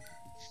 Actually,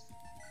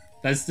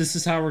 this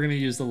is how we're gonna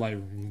use the light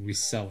room when we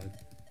sell it.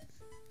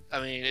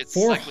 I mean, it's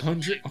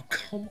 400. Oh,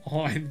 come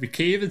on. We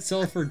can't even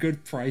sell it for a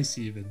good price,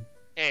 even.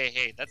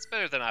 Hey, that's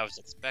better than I was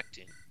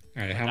expecting.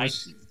 All right, how I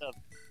much? picked up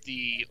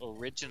the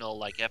original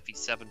like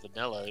FE7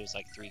 vanilla. It was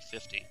like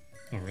 350.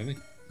 Oh, really?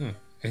 Huh.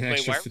 An Wait,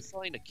 extra why are we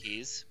selling the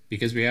keys?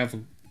 because we have.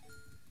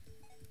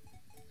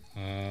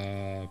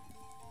 A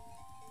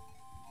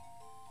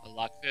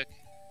lockpick?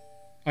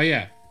 Oh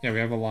yeah, we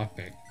have a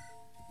lockpick.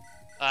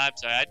 I'm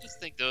sorry. I just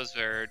think those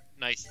are a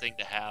nice thing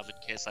to have in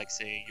case, like,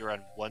 say you're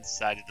on one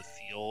side of the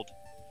field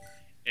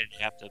and you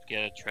have to get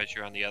a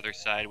treasure on the other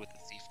side with the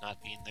thief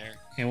not being there.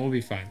 And we'll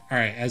be fine. All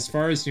right. As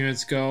far as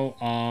units go,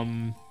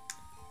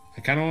 I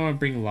kind of want to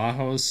bring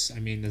Lajos. I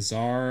mean,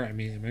 Nazar. I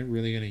mean, am I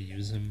really gonna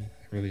use him?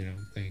 I really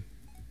don't think.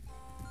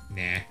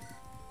 Nah.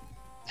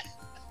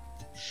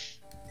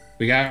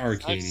 We got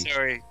Arcady. I'm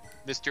sorry,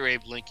 Mr.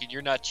 Abe Lincoln.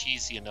 You're not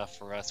cheesy enough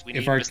for us. We If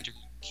need our- Mr.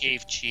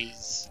 Cave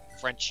Cheese,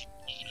 French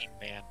eating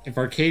man. If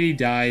Arcady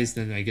dies,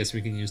 then I guess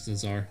we can use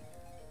Nazar.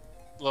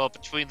 Well,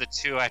 between the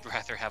two, I'd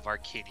rather have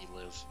Arcady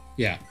live.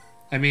 Yeah.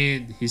 I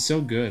mean, he's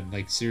so good.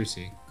 Like,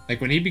 seriously. Like,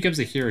 when he becomes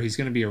a hero, he's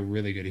going to be a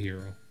really good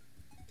hero.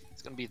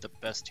 He's gonna be the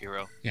best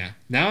hero. Yeah.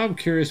 Now I'm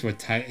curious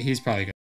what he's probably going to